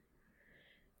better.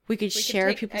 We could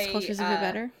share people's cultures a bit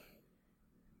better.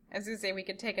 I was gonna say we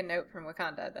could take a note from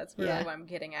Wakanda. That's really what I'm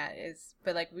getting at.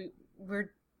 But like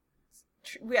we're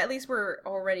at least we're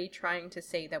already trying to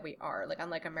say that we are, like,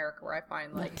 unlike America, where I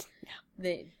find like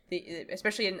the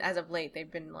especially as of late,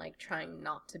 they've been like trying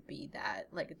not to be that,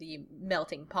 like, the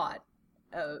melting pot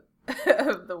of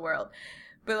of the world.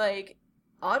 But like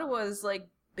Ottawa's like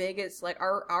biggest, like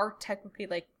our technically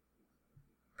like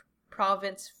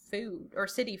province food or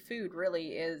city food really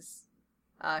is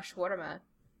shawarma.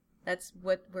 That's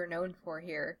what we're known for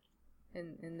here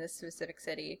in this specific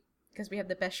city, because we have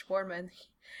the best shawarma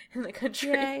in the country.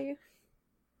 Yay.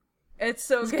 It's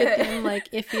so it's good. Good I'm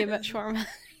like iffy about shawarma.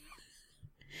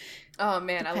 Oh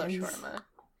man, depends. I love shawarma.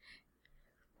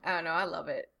 I don't know, I love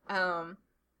it.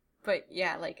 But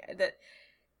yeah, like that.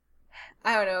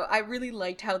 I don't know. I really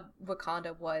liked how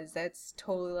Wakanda was. That's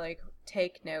totally like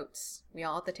take notes. We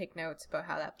all have to take notes about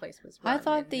how that place was run. I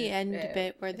thought the end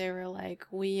bit where they were like,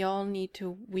 we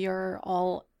are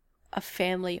all a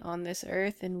family on this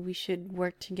earth, and we should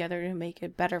work together to make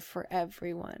it better for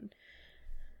everyone.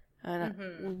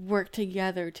 And work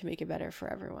together to make it better for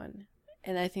everyone.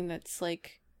 And I think that's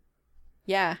like,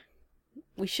 yeah,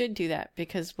 we should do that,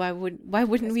 because why wouldn't we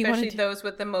want to? Especially those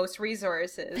with the most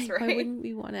resources, right? Why wouldn't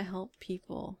we want to help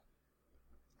people?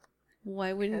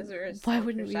 Why wouldn't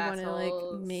we want to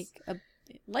like make a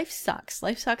life sucks.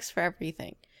 Life sucks for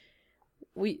everything.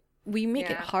 We make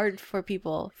it hard for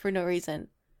people for no reason.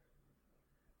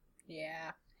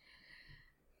 Yeah.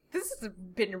 This has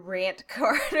been Rant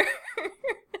Corner.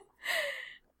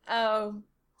 I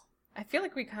feel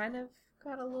like we kind of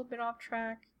got a little bit off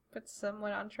track, but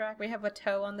somewhat on track. We have a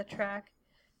toe on the track.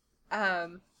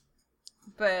 But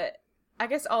I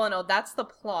guess all in all, that's the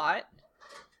plot.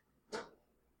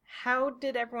 How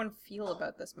did everyone feel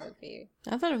about this movie?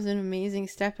 I thought it was an amazing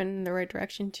step in the right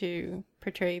direction to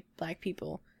portray Black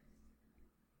people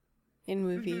in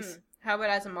movies. How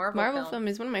about as a Marvel film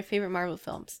is one of my favorite Marvel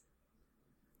films.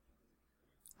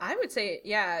 I would say,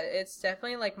 yeah, it's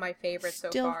definitely like my favorite so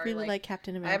far. Still really like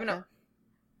Captain America.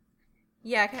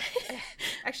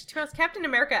 Actually, to be honest, Captain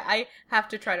America, I have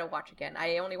to try to watch again.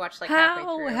 I only watched like halfway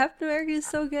through. Captain America is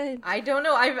so good. I don't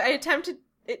know. I attempted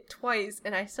it twice,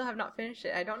 and I still have not finished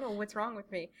it. I don't know what's wrong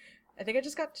with me. I think I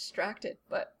just got distracted,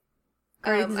 but...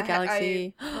 Guardians of the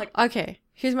Galaxy. Okay,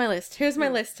 here's my list. Here's my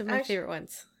list of my favorite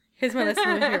ones.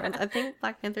 I think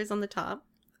Black Panther's on the top.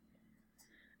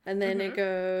 And then it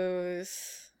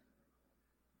goes...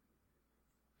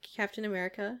 Captain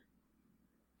America,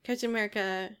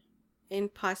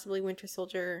 and possibly Winter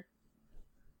Soldier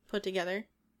put together.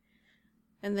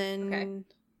 And then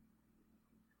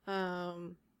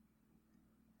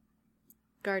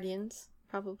Guardians,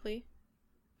 probably.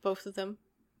 Both of them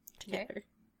together. Okay.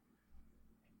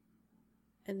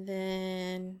 And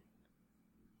then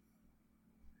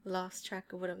lost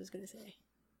track of what I was going to say.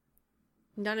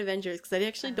 Not Avengers, because I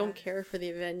actually don't care for the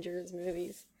Avengers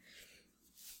movies.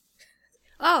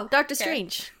 Oh, Doctor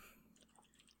Strange.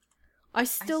 I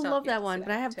still love that one,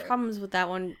 but I have problems with that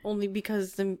one only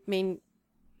because the main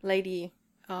lady,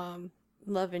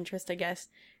 love interest, I guess.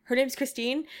 Her name's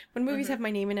Christine. When movies have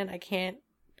my name in it, I can't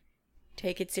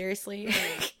take it seriously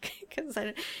because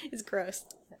it's gross.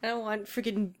 I don't want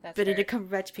freaking Benedict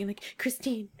Cumberbatch being like,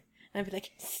 Christine. And I'd be like,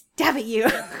 stab at you.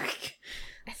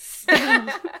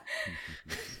 Stab.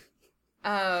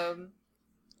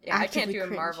 Yeah, I can't do a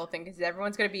Marvel thing because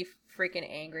everyone's going to be freaking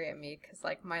angry at me because,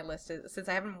 like, my list is... Since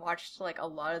I haven't watched, like, a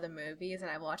lot of the movies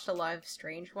and I've watched a lot of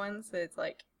strange ones, so it's,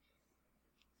 like...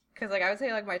 Because, like, I would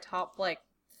say, like, my top, like,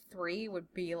 3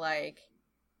 would be, like,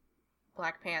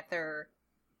 Black Panther...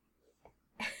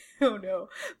 oh, no.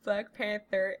 Black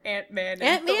Panther, Ant-Man,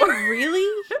 and Thor. Ant-Man?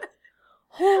 Really?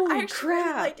 Holy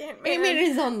crap. Really Ant-Man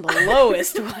is on the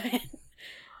lowest one.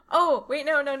 Oh, wait,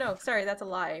 no. Sorry, that's a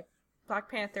lie.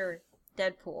 Black Panther...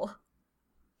 Deadpool.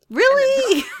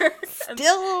 Really?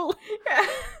 Still? Yeah.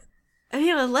 I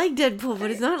mean, I like Deadpool, but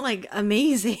it's not, like,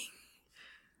 amazing.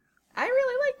 I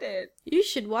really liked it. You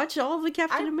should watch all the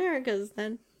Captain Americas,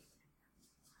 then.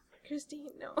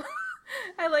 Christine, no.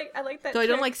 I like that. So I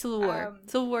don't like Civil War.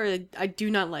 Civil War, I do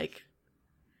not like.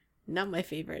 Not my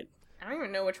favorite. I don't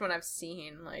even know which one I've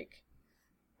seen, like...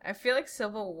 I feel like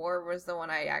Civil War was the one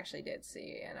I actually did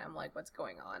see, and I'm like, what's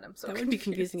going on? I'm so confused. That would be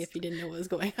confusing if you didn't know what was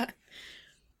going on.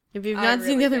 If you've not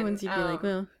seen the other ones, you'd be like,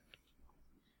 well...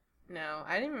 No,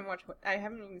 I didn't even watch... I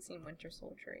haven't even seen Winter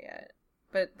Soldier yet.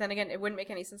 But then again, it wouldn't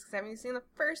make any sense because I haven't even seen the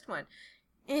first one.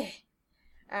 I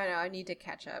don't know. I need to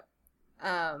catch up.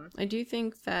 I do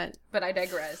think that, but I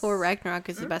digress. Thor Ragnarok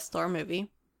is the best Thor movie.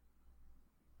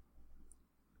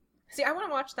 See, I want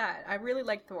to watch that. I really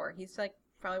like Thor. He's like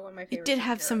probably one of my favorite. It did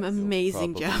have some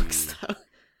amazing jokes, though.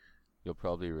 You'll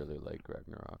probably really like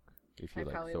Ragnarok if you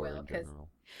like Thor in general.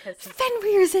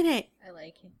 Fenrir's in it. I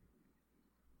like him.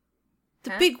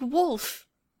 The big wolf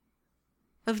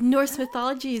of Norse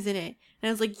mythology is in it, and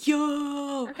I was like,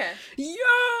 "Yo, okay,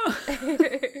 yo."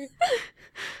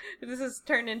 This has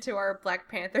turned into our Black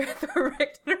Panther Thor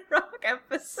Ragnarok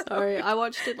episode. Sorry, I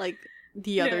watched it like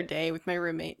the other day with my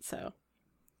roommate, so.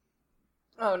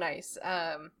 Oh, nice.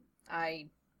 I don't know.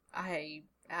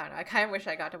 I kind of wish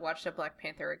I got to watch the Black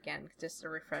Panther again just to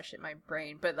refresh it in my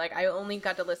brain. But like, I only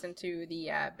got to listen to the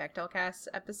Bechtelcast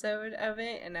episode of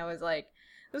it, and I was like,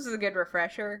 "This is a good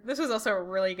refresher." This was also a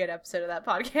really good episode of that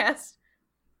podcast.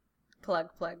 Plug.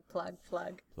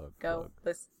 Go.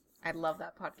 Listen. I love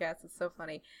that podcast. It's so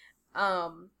funny.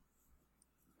 And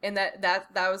that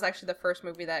was actually the first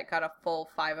movie that got a full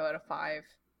 5 out of 5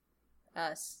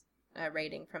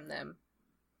 rating from them.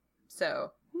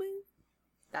 So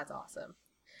that's awesome.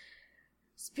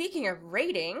 Speaking of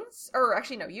ratings, or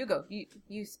actually no, you go.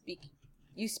 You speak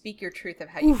your truth of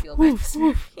how you feel about this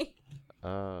movie.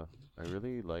 I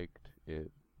really liked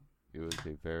it. It was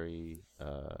a very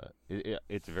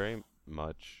it's very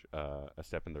much a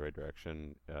step in the right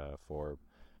direction for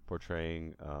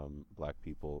portraying black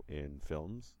people in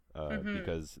films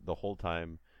because the whole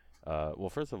time, well,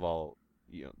 first of all,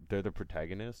 they're the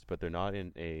protagonist, but they're not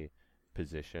in a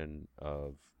position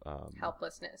of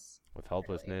helplessness. With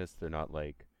helplessness, really. They're not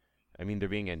like, I mean, they're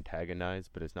being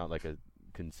antagonized, but it's not like a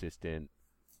consistent,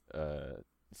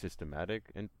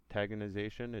 systematic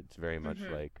antagonization. It's very much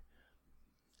like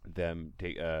them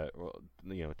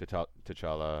T'Challa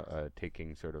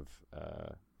taking sort of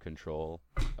control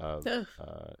of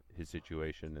his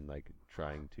situation and like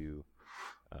trying to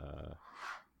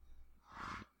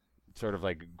sort of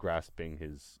like grasping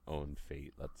his own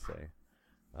fate, let's say.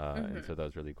 And so that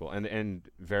was really cool, and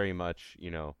very much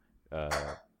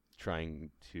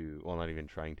trying to, well, not even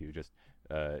trying to, just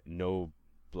no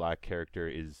black character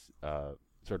is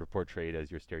sort of portrayed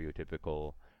as your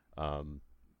stereotypical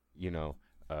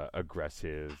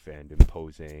aggressive and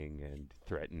imposing and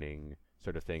threatening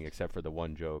sort of thing, except for the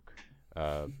one joke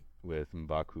with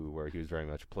M'Baku where he was very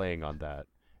much playing on that.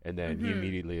 And then he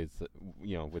immediately is,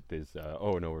 with this,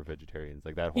 oh no, we're vegetarians,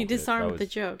 like that whole. He disarmed the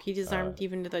joke. He disarmed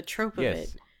even the trope of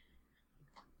it.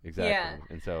 Exactly. Yeah.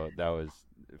 And so that was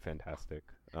fantastic.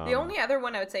 The only other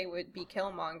one I would say would be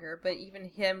Killmonger, but even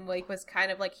him, like, was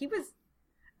kind of like, he was,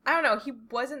 I don't know, he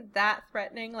wasn't that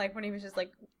threatening. Like when he was just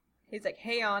like, he's like,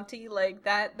 "Hey, auntie," like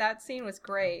that scene was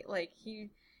great. Like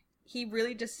he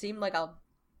really just seemed like a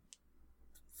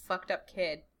fucked up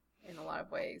kid in a lot of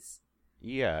ways.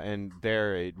 Yeah, and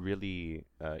there it really,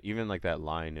 even like that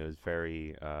line, it was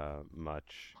very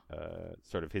much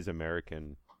sort of his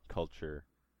American culture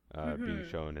being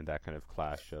shown, and that kind of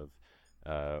clash of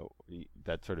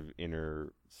that sort of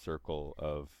inner circle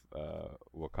of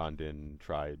Wakandan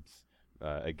tribes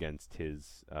against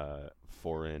his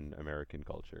foreign American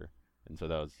culture. And so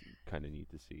that was kind of neat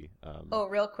to see.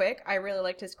 Real quick, I really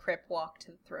liked his crip walk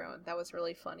to the throne. That was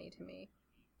really funny to me.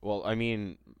 Well, I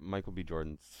mean, Michael B.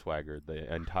 Jordan's swagger,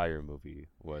 the entire movie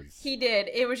was... He did.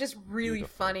 It was just really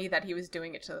beautiful. Funny that he was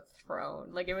doing it to the throne.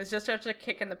 Like, it was just such a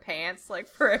kick in the pants, like,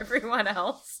 for everyone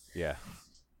else. Yeah.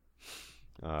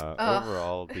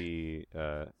 Overall, the,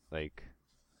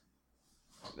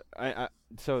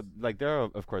 so, like, there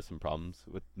are, of course, some problems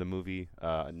with the movie,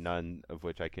 none of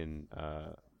which I can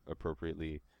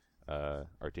appropriately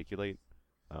articulate.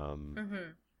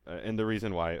 And the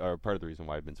reason why, or part of the reason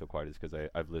why I've been so quiet is because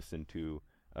I've listened to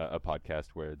a podcast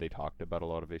where they talked about a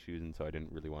lot of issues, and so I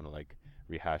didn't really want to like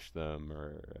rehash them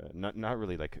or not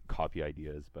really like copy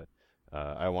ideas, but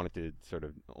I wanted to sort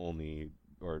of only,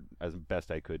 or as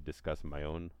best I could, discuss my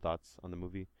own thoughts on the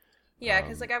movie. Yeah,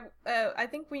 because like I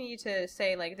think we need to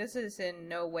say like this is in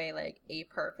no way like a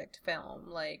perfect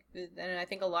film, like, and I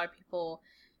think a lot of people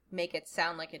make it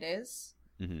sound like it is,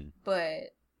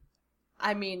 but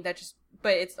I mean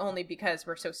but it's only because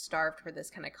we're so starved for this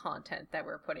kind of content that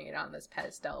we're putting it on this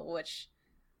pedestal, which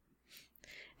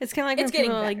it's kind of like when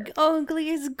people are like, "Oh, Glee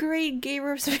is great gay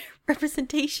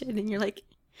representation," and you're like,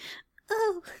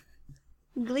 "Oh,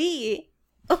 Glee,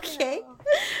 okay."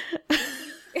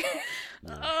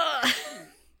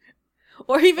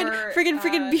 Or even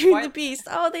friggin' Beauty and the Beast.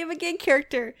 Oh, they have a gay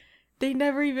character. They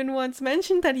never even once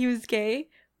mentioned that he was gay.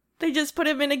 They just put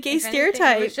him in a gay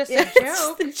stereotype. It's just a joke. It's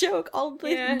just a joke. All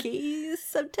the gay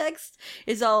subtext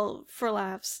is all for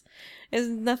laughs. There's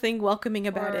nothing welcoming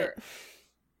about it.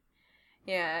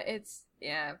 And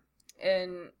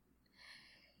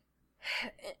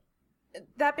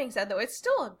that being said, though, it's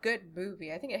still a good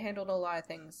movie. I think it handled a lot of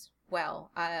things well.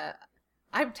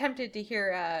 I'm tempted to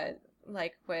hear,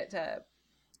 like, what,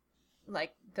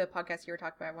 like, the podcast you were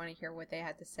talking about. I want to hear what they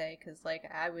had to say, because, like,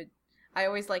 I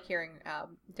always like hearing,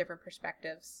 different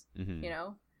perspectives, you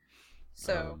know?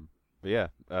 So. But yeah,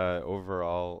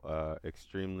 overall,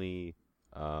 extremely,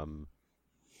 I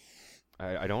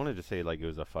don't want to just say, like, it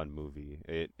was a fun movie.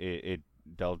 It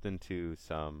delved into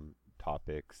some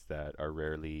topics that are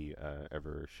rarely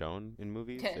ever shown in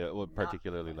movies,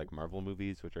 particularly like Marvel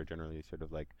movies, which are generally sort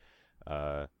of like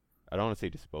I don't want to say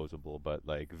disposable, but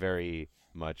like very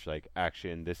much like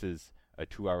action. This is a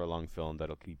 2-hour long film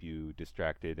that'll keep you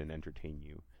distracted and entertain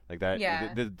you, like that.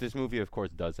 Yeah. This movie of course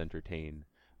does entertain,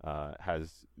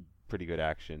 has pretty good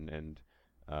action, and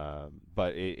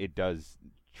but it does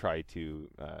try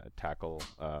to tackle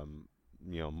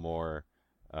more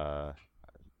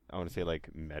I want to say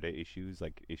like meta issues,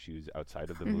 like issues outside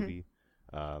of the movie,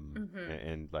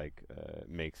 and like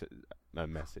makes a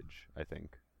message, I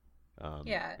think.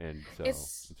 And so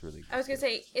it's really. I was gonna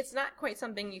say it's not quite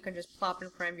something you can just plop in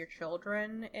front of your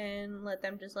children and let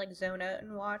them just like zone out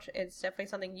and watch. It's definitely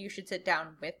something you should sit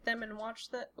down with them and watch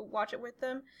it with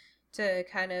them, to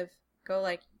kind of go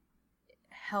like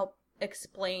help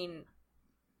explain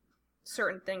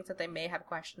certain things that they may have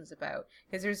questions about,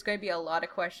 because there's going to be a lot of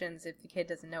questions if the kid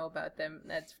doesn't know about them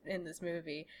that's in this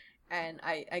movie. And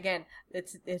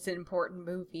it's an important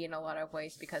movie in a lot of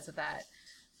ways because of that.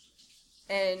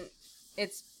 And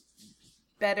it's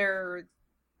better,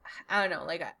 I don't know,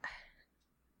 like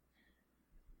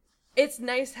it's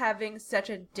nice having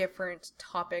such a different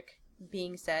topic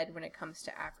being said when it comes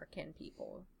to African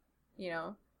people, you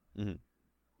know?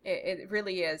 It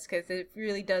really is, because it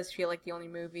really does feel like the only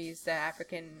movies that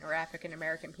African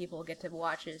American people get to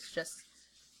watch is just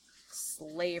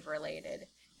slave related.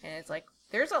 And it's like,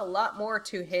 there's a lot more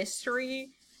to history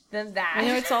than that. I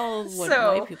know it's all what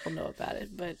white people know about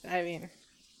it, but I mean,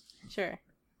 sure.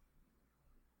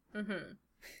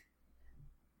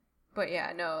 But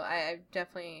yeah, no, I've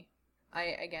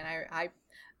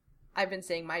been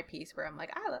saying my piece where I'm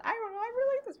like, I don't know, I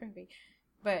really like this movie.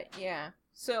 But yeah.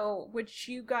 So, would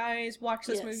you guys watch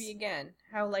this movie again?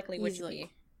 How likely would you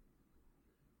be?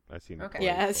 I've seen it. Okay.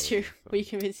 Yeah, that's true. We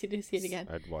convinced you to see it again.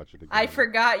 I'd watch it again. I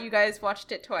forgot you guys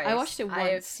watched it twice. I watched it once.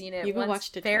 I have seen it once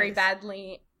watched it very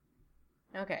badly.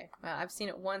 Okay, well, I've seen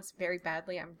it once very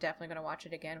badly. I'm definitely going to watch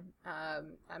it again.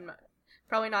 I'm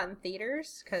probably not in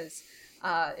theaters, because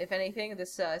if anything,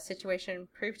 this situation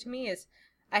proved to me is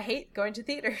I hate going to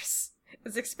theaters.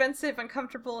 It's expensive,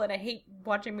 uncomfortable, and I hate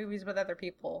watching movies with other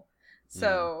people.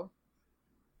 So,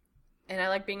 and I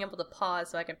like being able to pause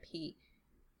so I can pee.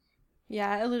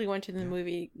 Yeah, I literally went to the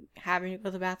movie having to go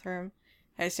to the bathroom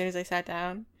as soon as I sat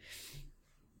down.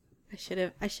 I should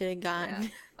have gone. Yeah.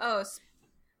 Oh,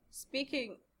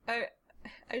 speaking, I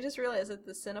just realized that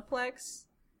the Cineplex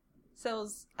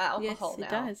sells alcohol now.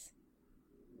 Yes, it does.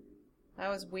 That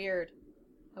was weird.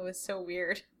 That was so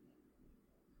weird.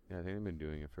 Yeah, I think they've been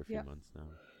doing it for a few months now.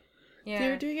 Yeah, they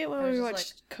were doing it when we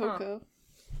watched like, Coco.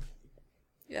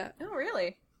 Yeah. Oh,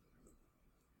 really?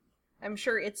 I'm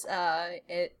sure it's I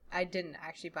didn't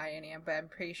actually buy any, but I'm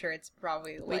pretty sure it's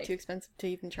probably way too expensive to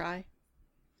even try.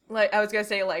 Like I was gonna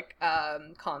say, like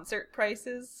concert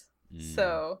prices.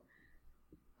 So,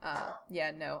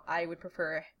 yeah, no, I would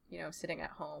prefer sitting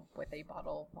at home with a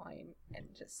bottle of wine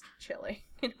and just chilling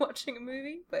and watching a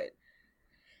movie.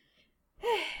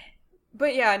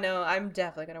 But yeah, no, I'm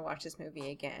definitely gonna watch this movie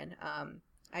again.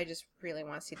 I just really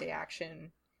want to see the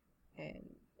action,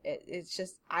 and it's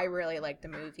just I really like the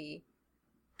movie.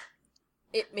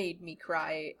 It made me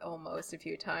cry almost a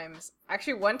few times.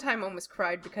 Actually, one time I almost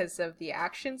cried because of the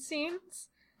action scenes,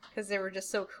 because they were just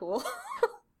so cool.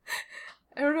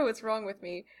 I don't know what's wrong with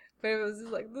me, but it was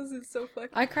just like, this is so fucking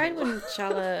I cried when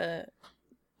T'Challa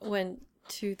went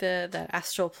to the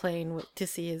astral plane to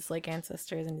see his like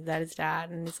ancestors, and that his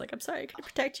dad, and he's like, I'm sorry, I couldn't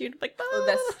protect you. And I'm like,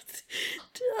 oh,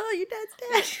 your dad's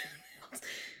dead.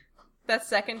 That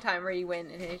second time where he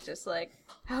went and he's just like,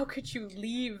 how could you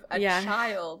leave a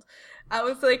child? I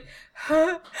was like,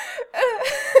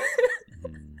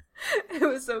 it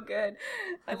was so good.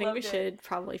 I think we should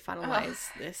probably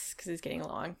finalize this because it's getting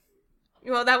long.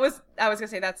 Well, I was gonna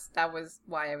say that was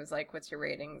why I was like, what's your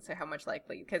rating? So how much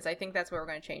likely? Because I think that's where we're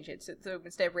gonna change it. So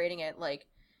instead of rating it like,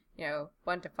 1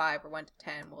 to 5 or 1 to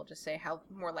 10, we'll just say how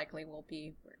more likely we'll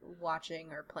be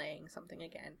watching or playing something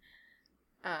again.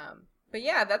 But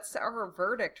yeah, that's our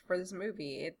verdict for this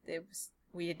movie. It was,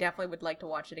 we definitely would like to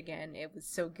watch it again. It was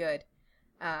so good.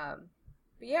 But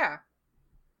yeah.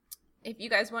 if you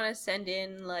guys want to send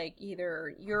in, like,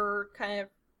 either your kind of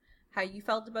how you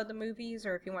felt about the movies,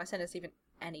 or if you want to send us even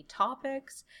any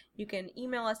topics, you can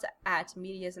email us at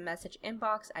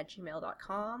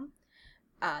mediasamessageinbox@gmail.com.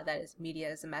 That is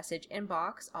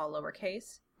mediasamessageinbox, all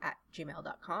lowercase,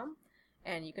 @gmail.com.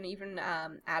 And you can even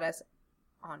add us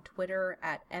on Twitter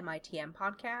at MITM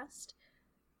Podcast.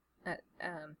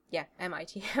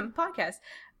 MITM Podcast.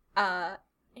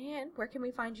 And where can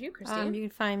we find you, Christine? You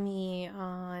can find me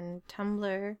on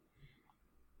Tumblr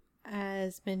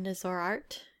as Mindazora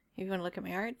Art. If you want to look at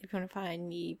my art. If you want to find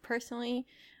me personally,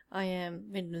 I am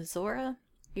Mindazora.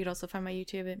 You can also find my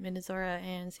YouTube at Mindazora,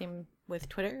 and same with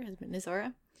Twitter as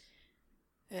Mindazora.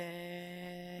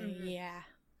 Yeah.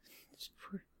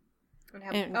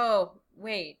 Oh,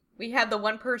 wait. We had the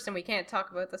one person we can't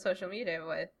talk about the social media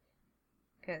with.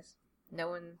 Because no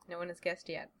one has guessed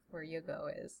yet where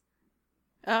Yugo is.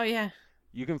 Oh, yeah.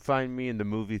 You can find me in the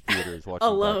movie theaters watching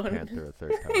Alone. Black Panther a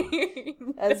third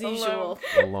time. As usual.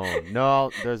 Alone.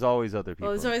 No, there's always other people.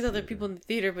 Well, there's always other people in the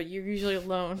theater, but you're usually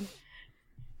alone.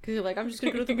 Because you're like, I'm just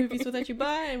going to go to the movies without you,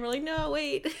 bye. And we're like, no,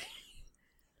 wait.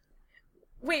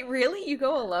 Wait, really? You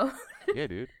go alone? Yeah,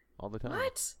 dude. All the time.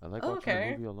 What? I like watching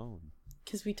the movie alone.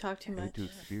 Because we talk too much. I get to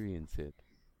experience it.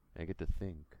 I get to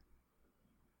think.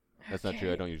 That's not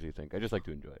true. I don't usually think. I just like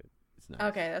to enjoy it. It's nice.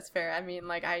 Okay, that's fair. I mean,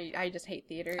 like, I just hate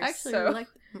theaters. Actually, so.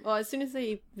 Well, as soon as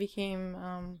they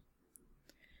became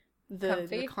the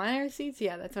Comfy? recliner seats,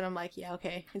 yeah, that's when I'm like, yeah,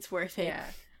 okay, it's worth it. Yeah.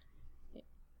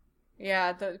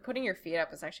 Yeah, putting your feet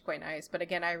up is actually quite nice. But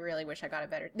again, I really wish I got a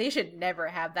better... They should never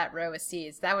have that row of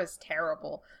seats. That was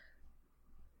terrible.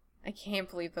 I can't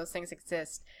believe those things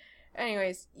exist.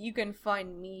 Anyways, you can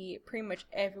find me pretty much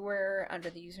everywhere under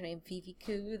the username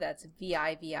Viviku. That's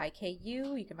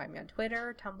Viviku. You can find me on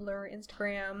Twitter, Tumblr,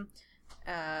 Instagram.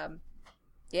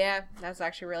 Yeah, that's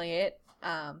actually really it.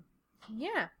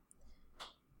 Yeah.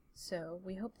 So,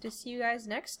 we hope to see you guys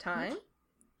next time.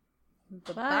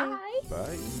 Bye-bye.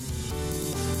 Bye.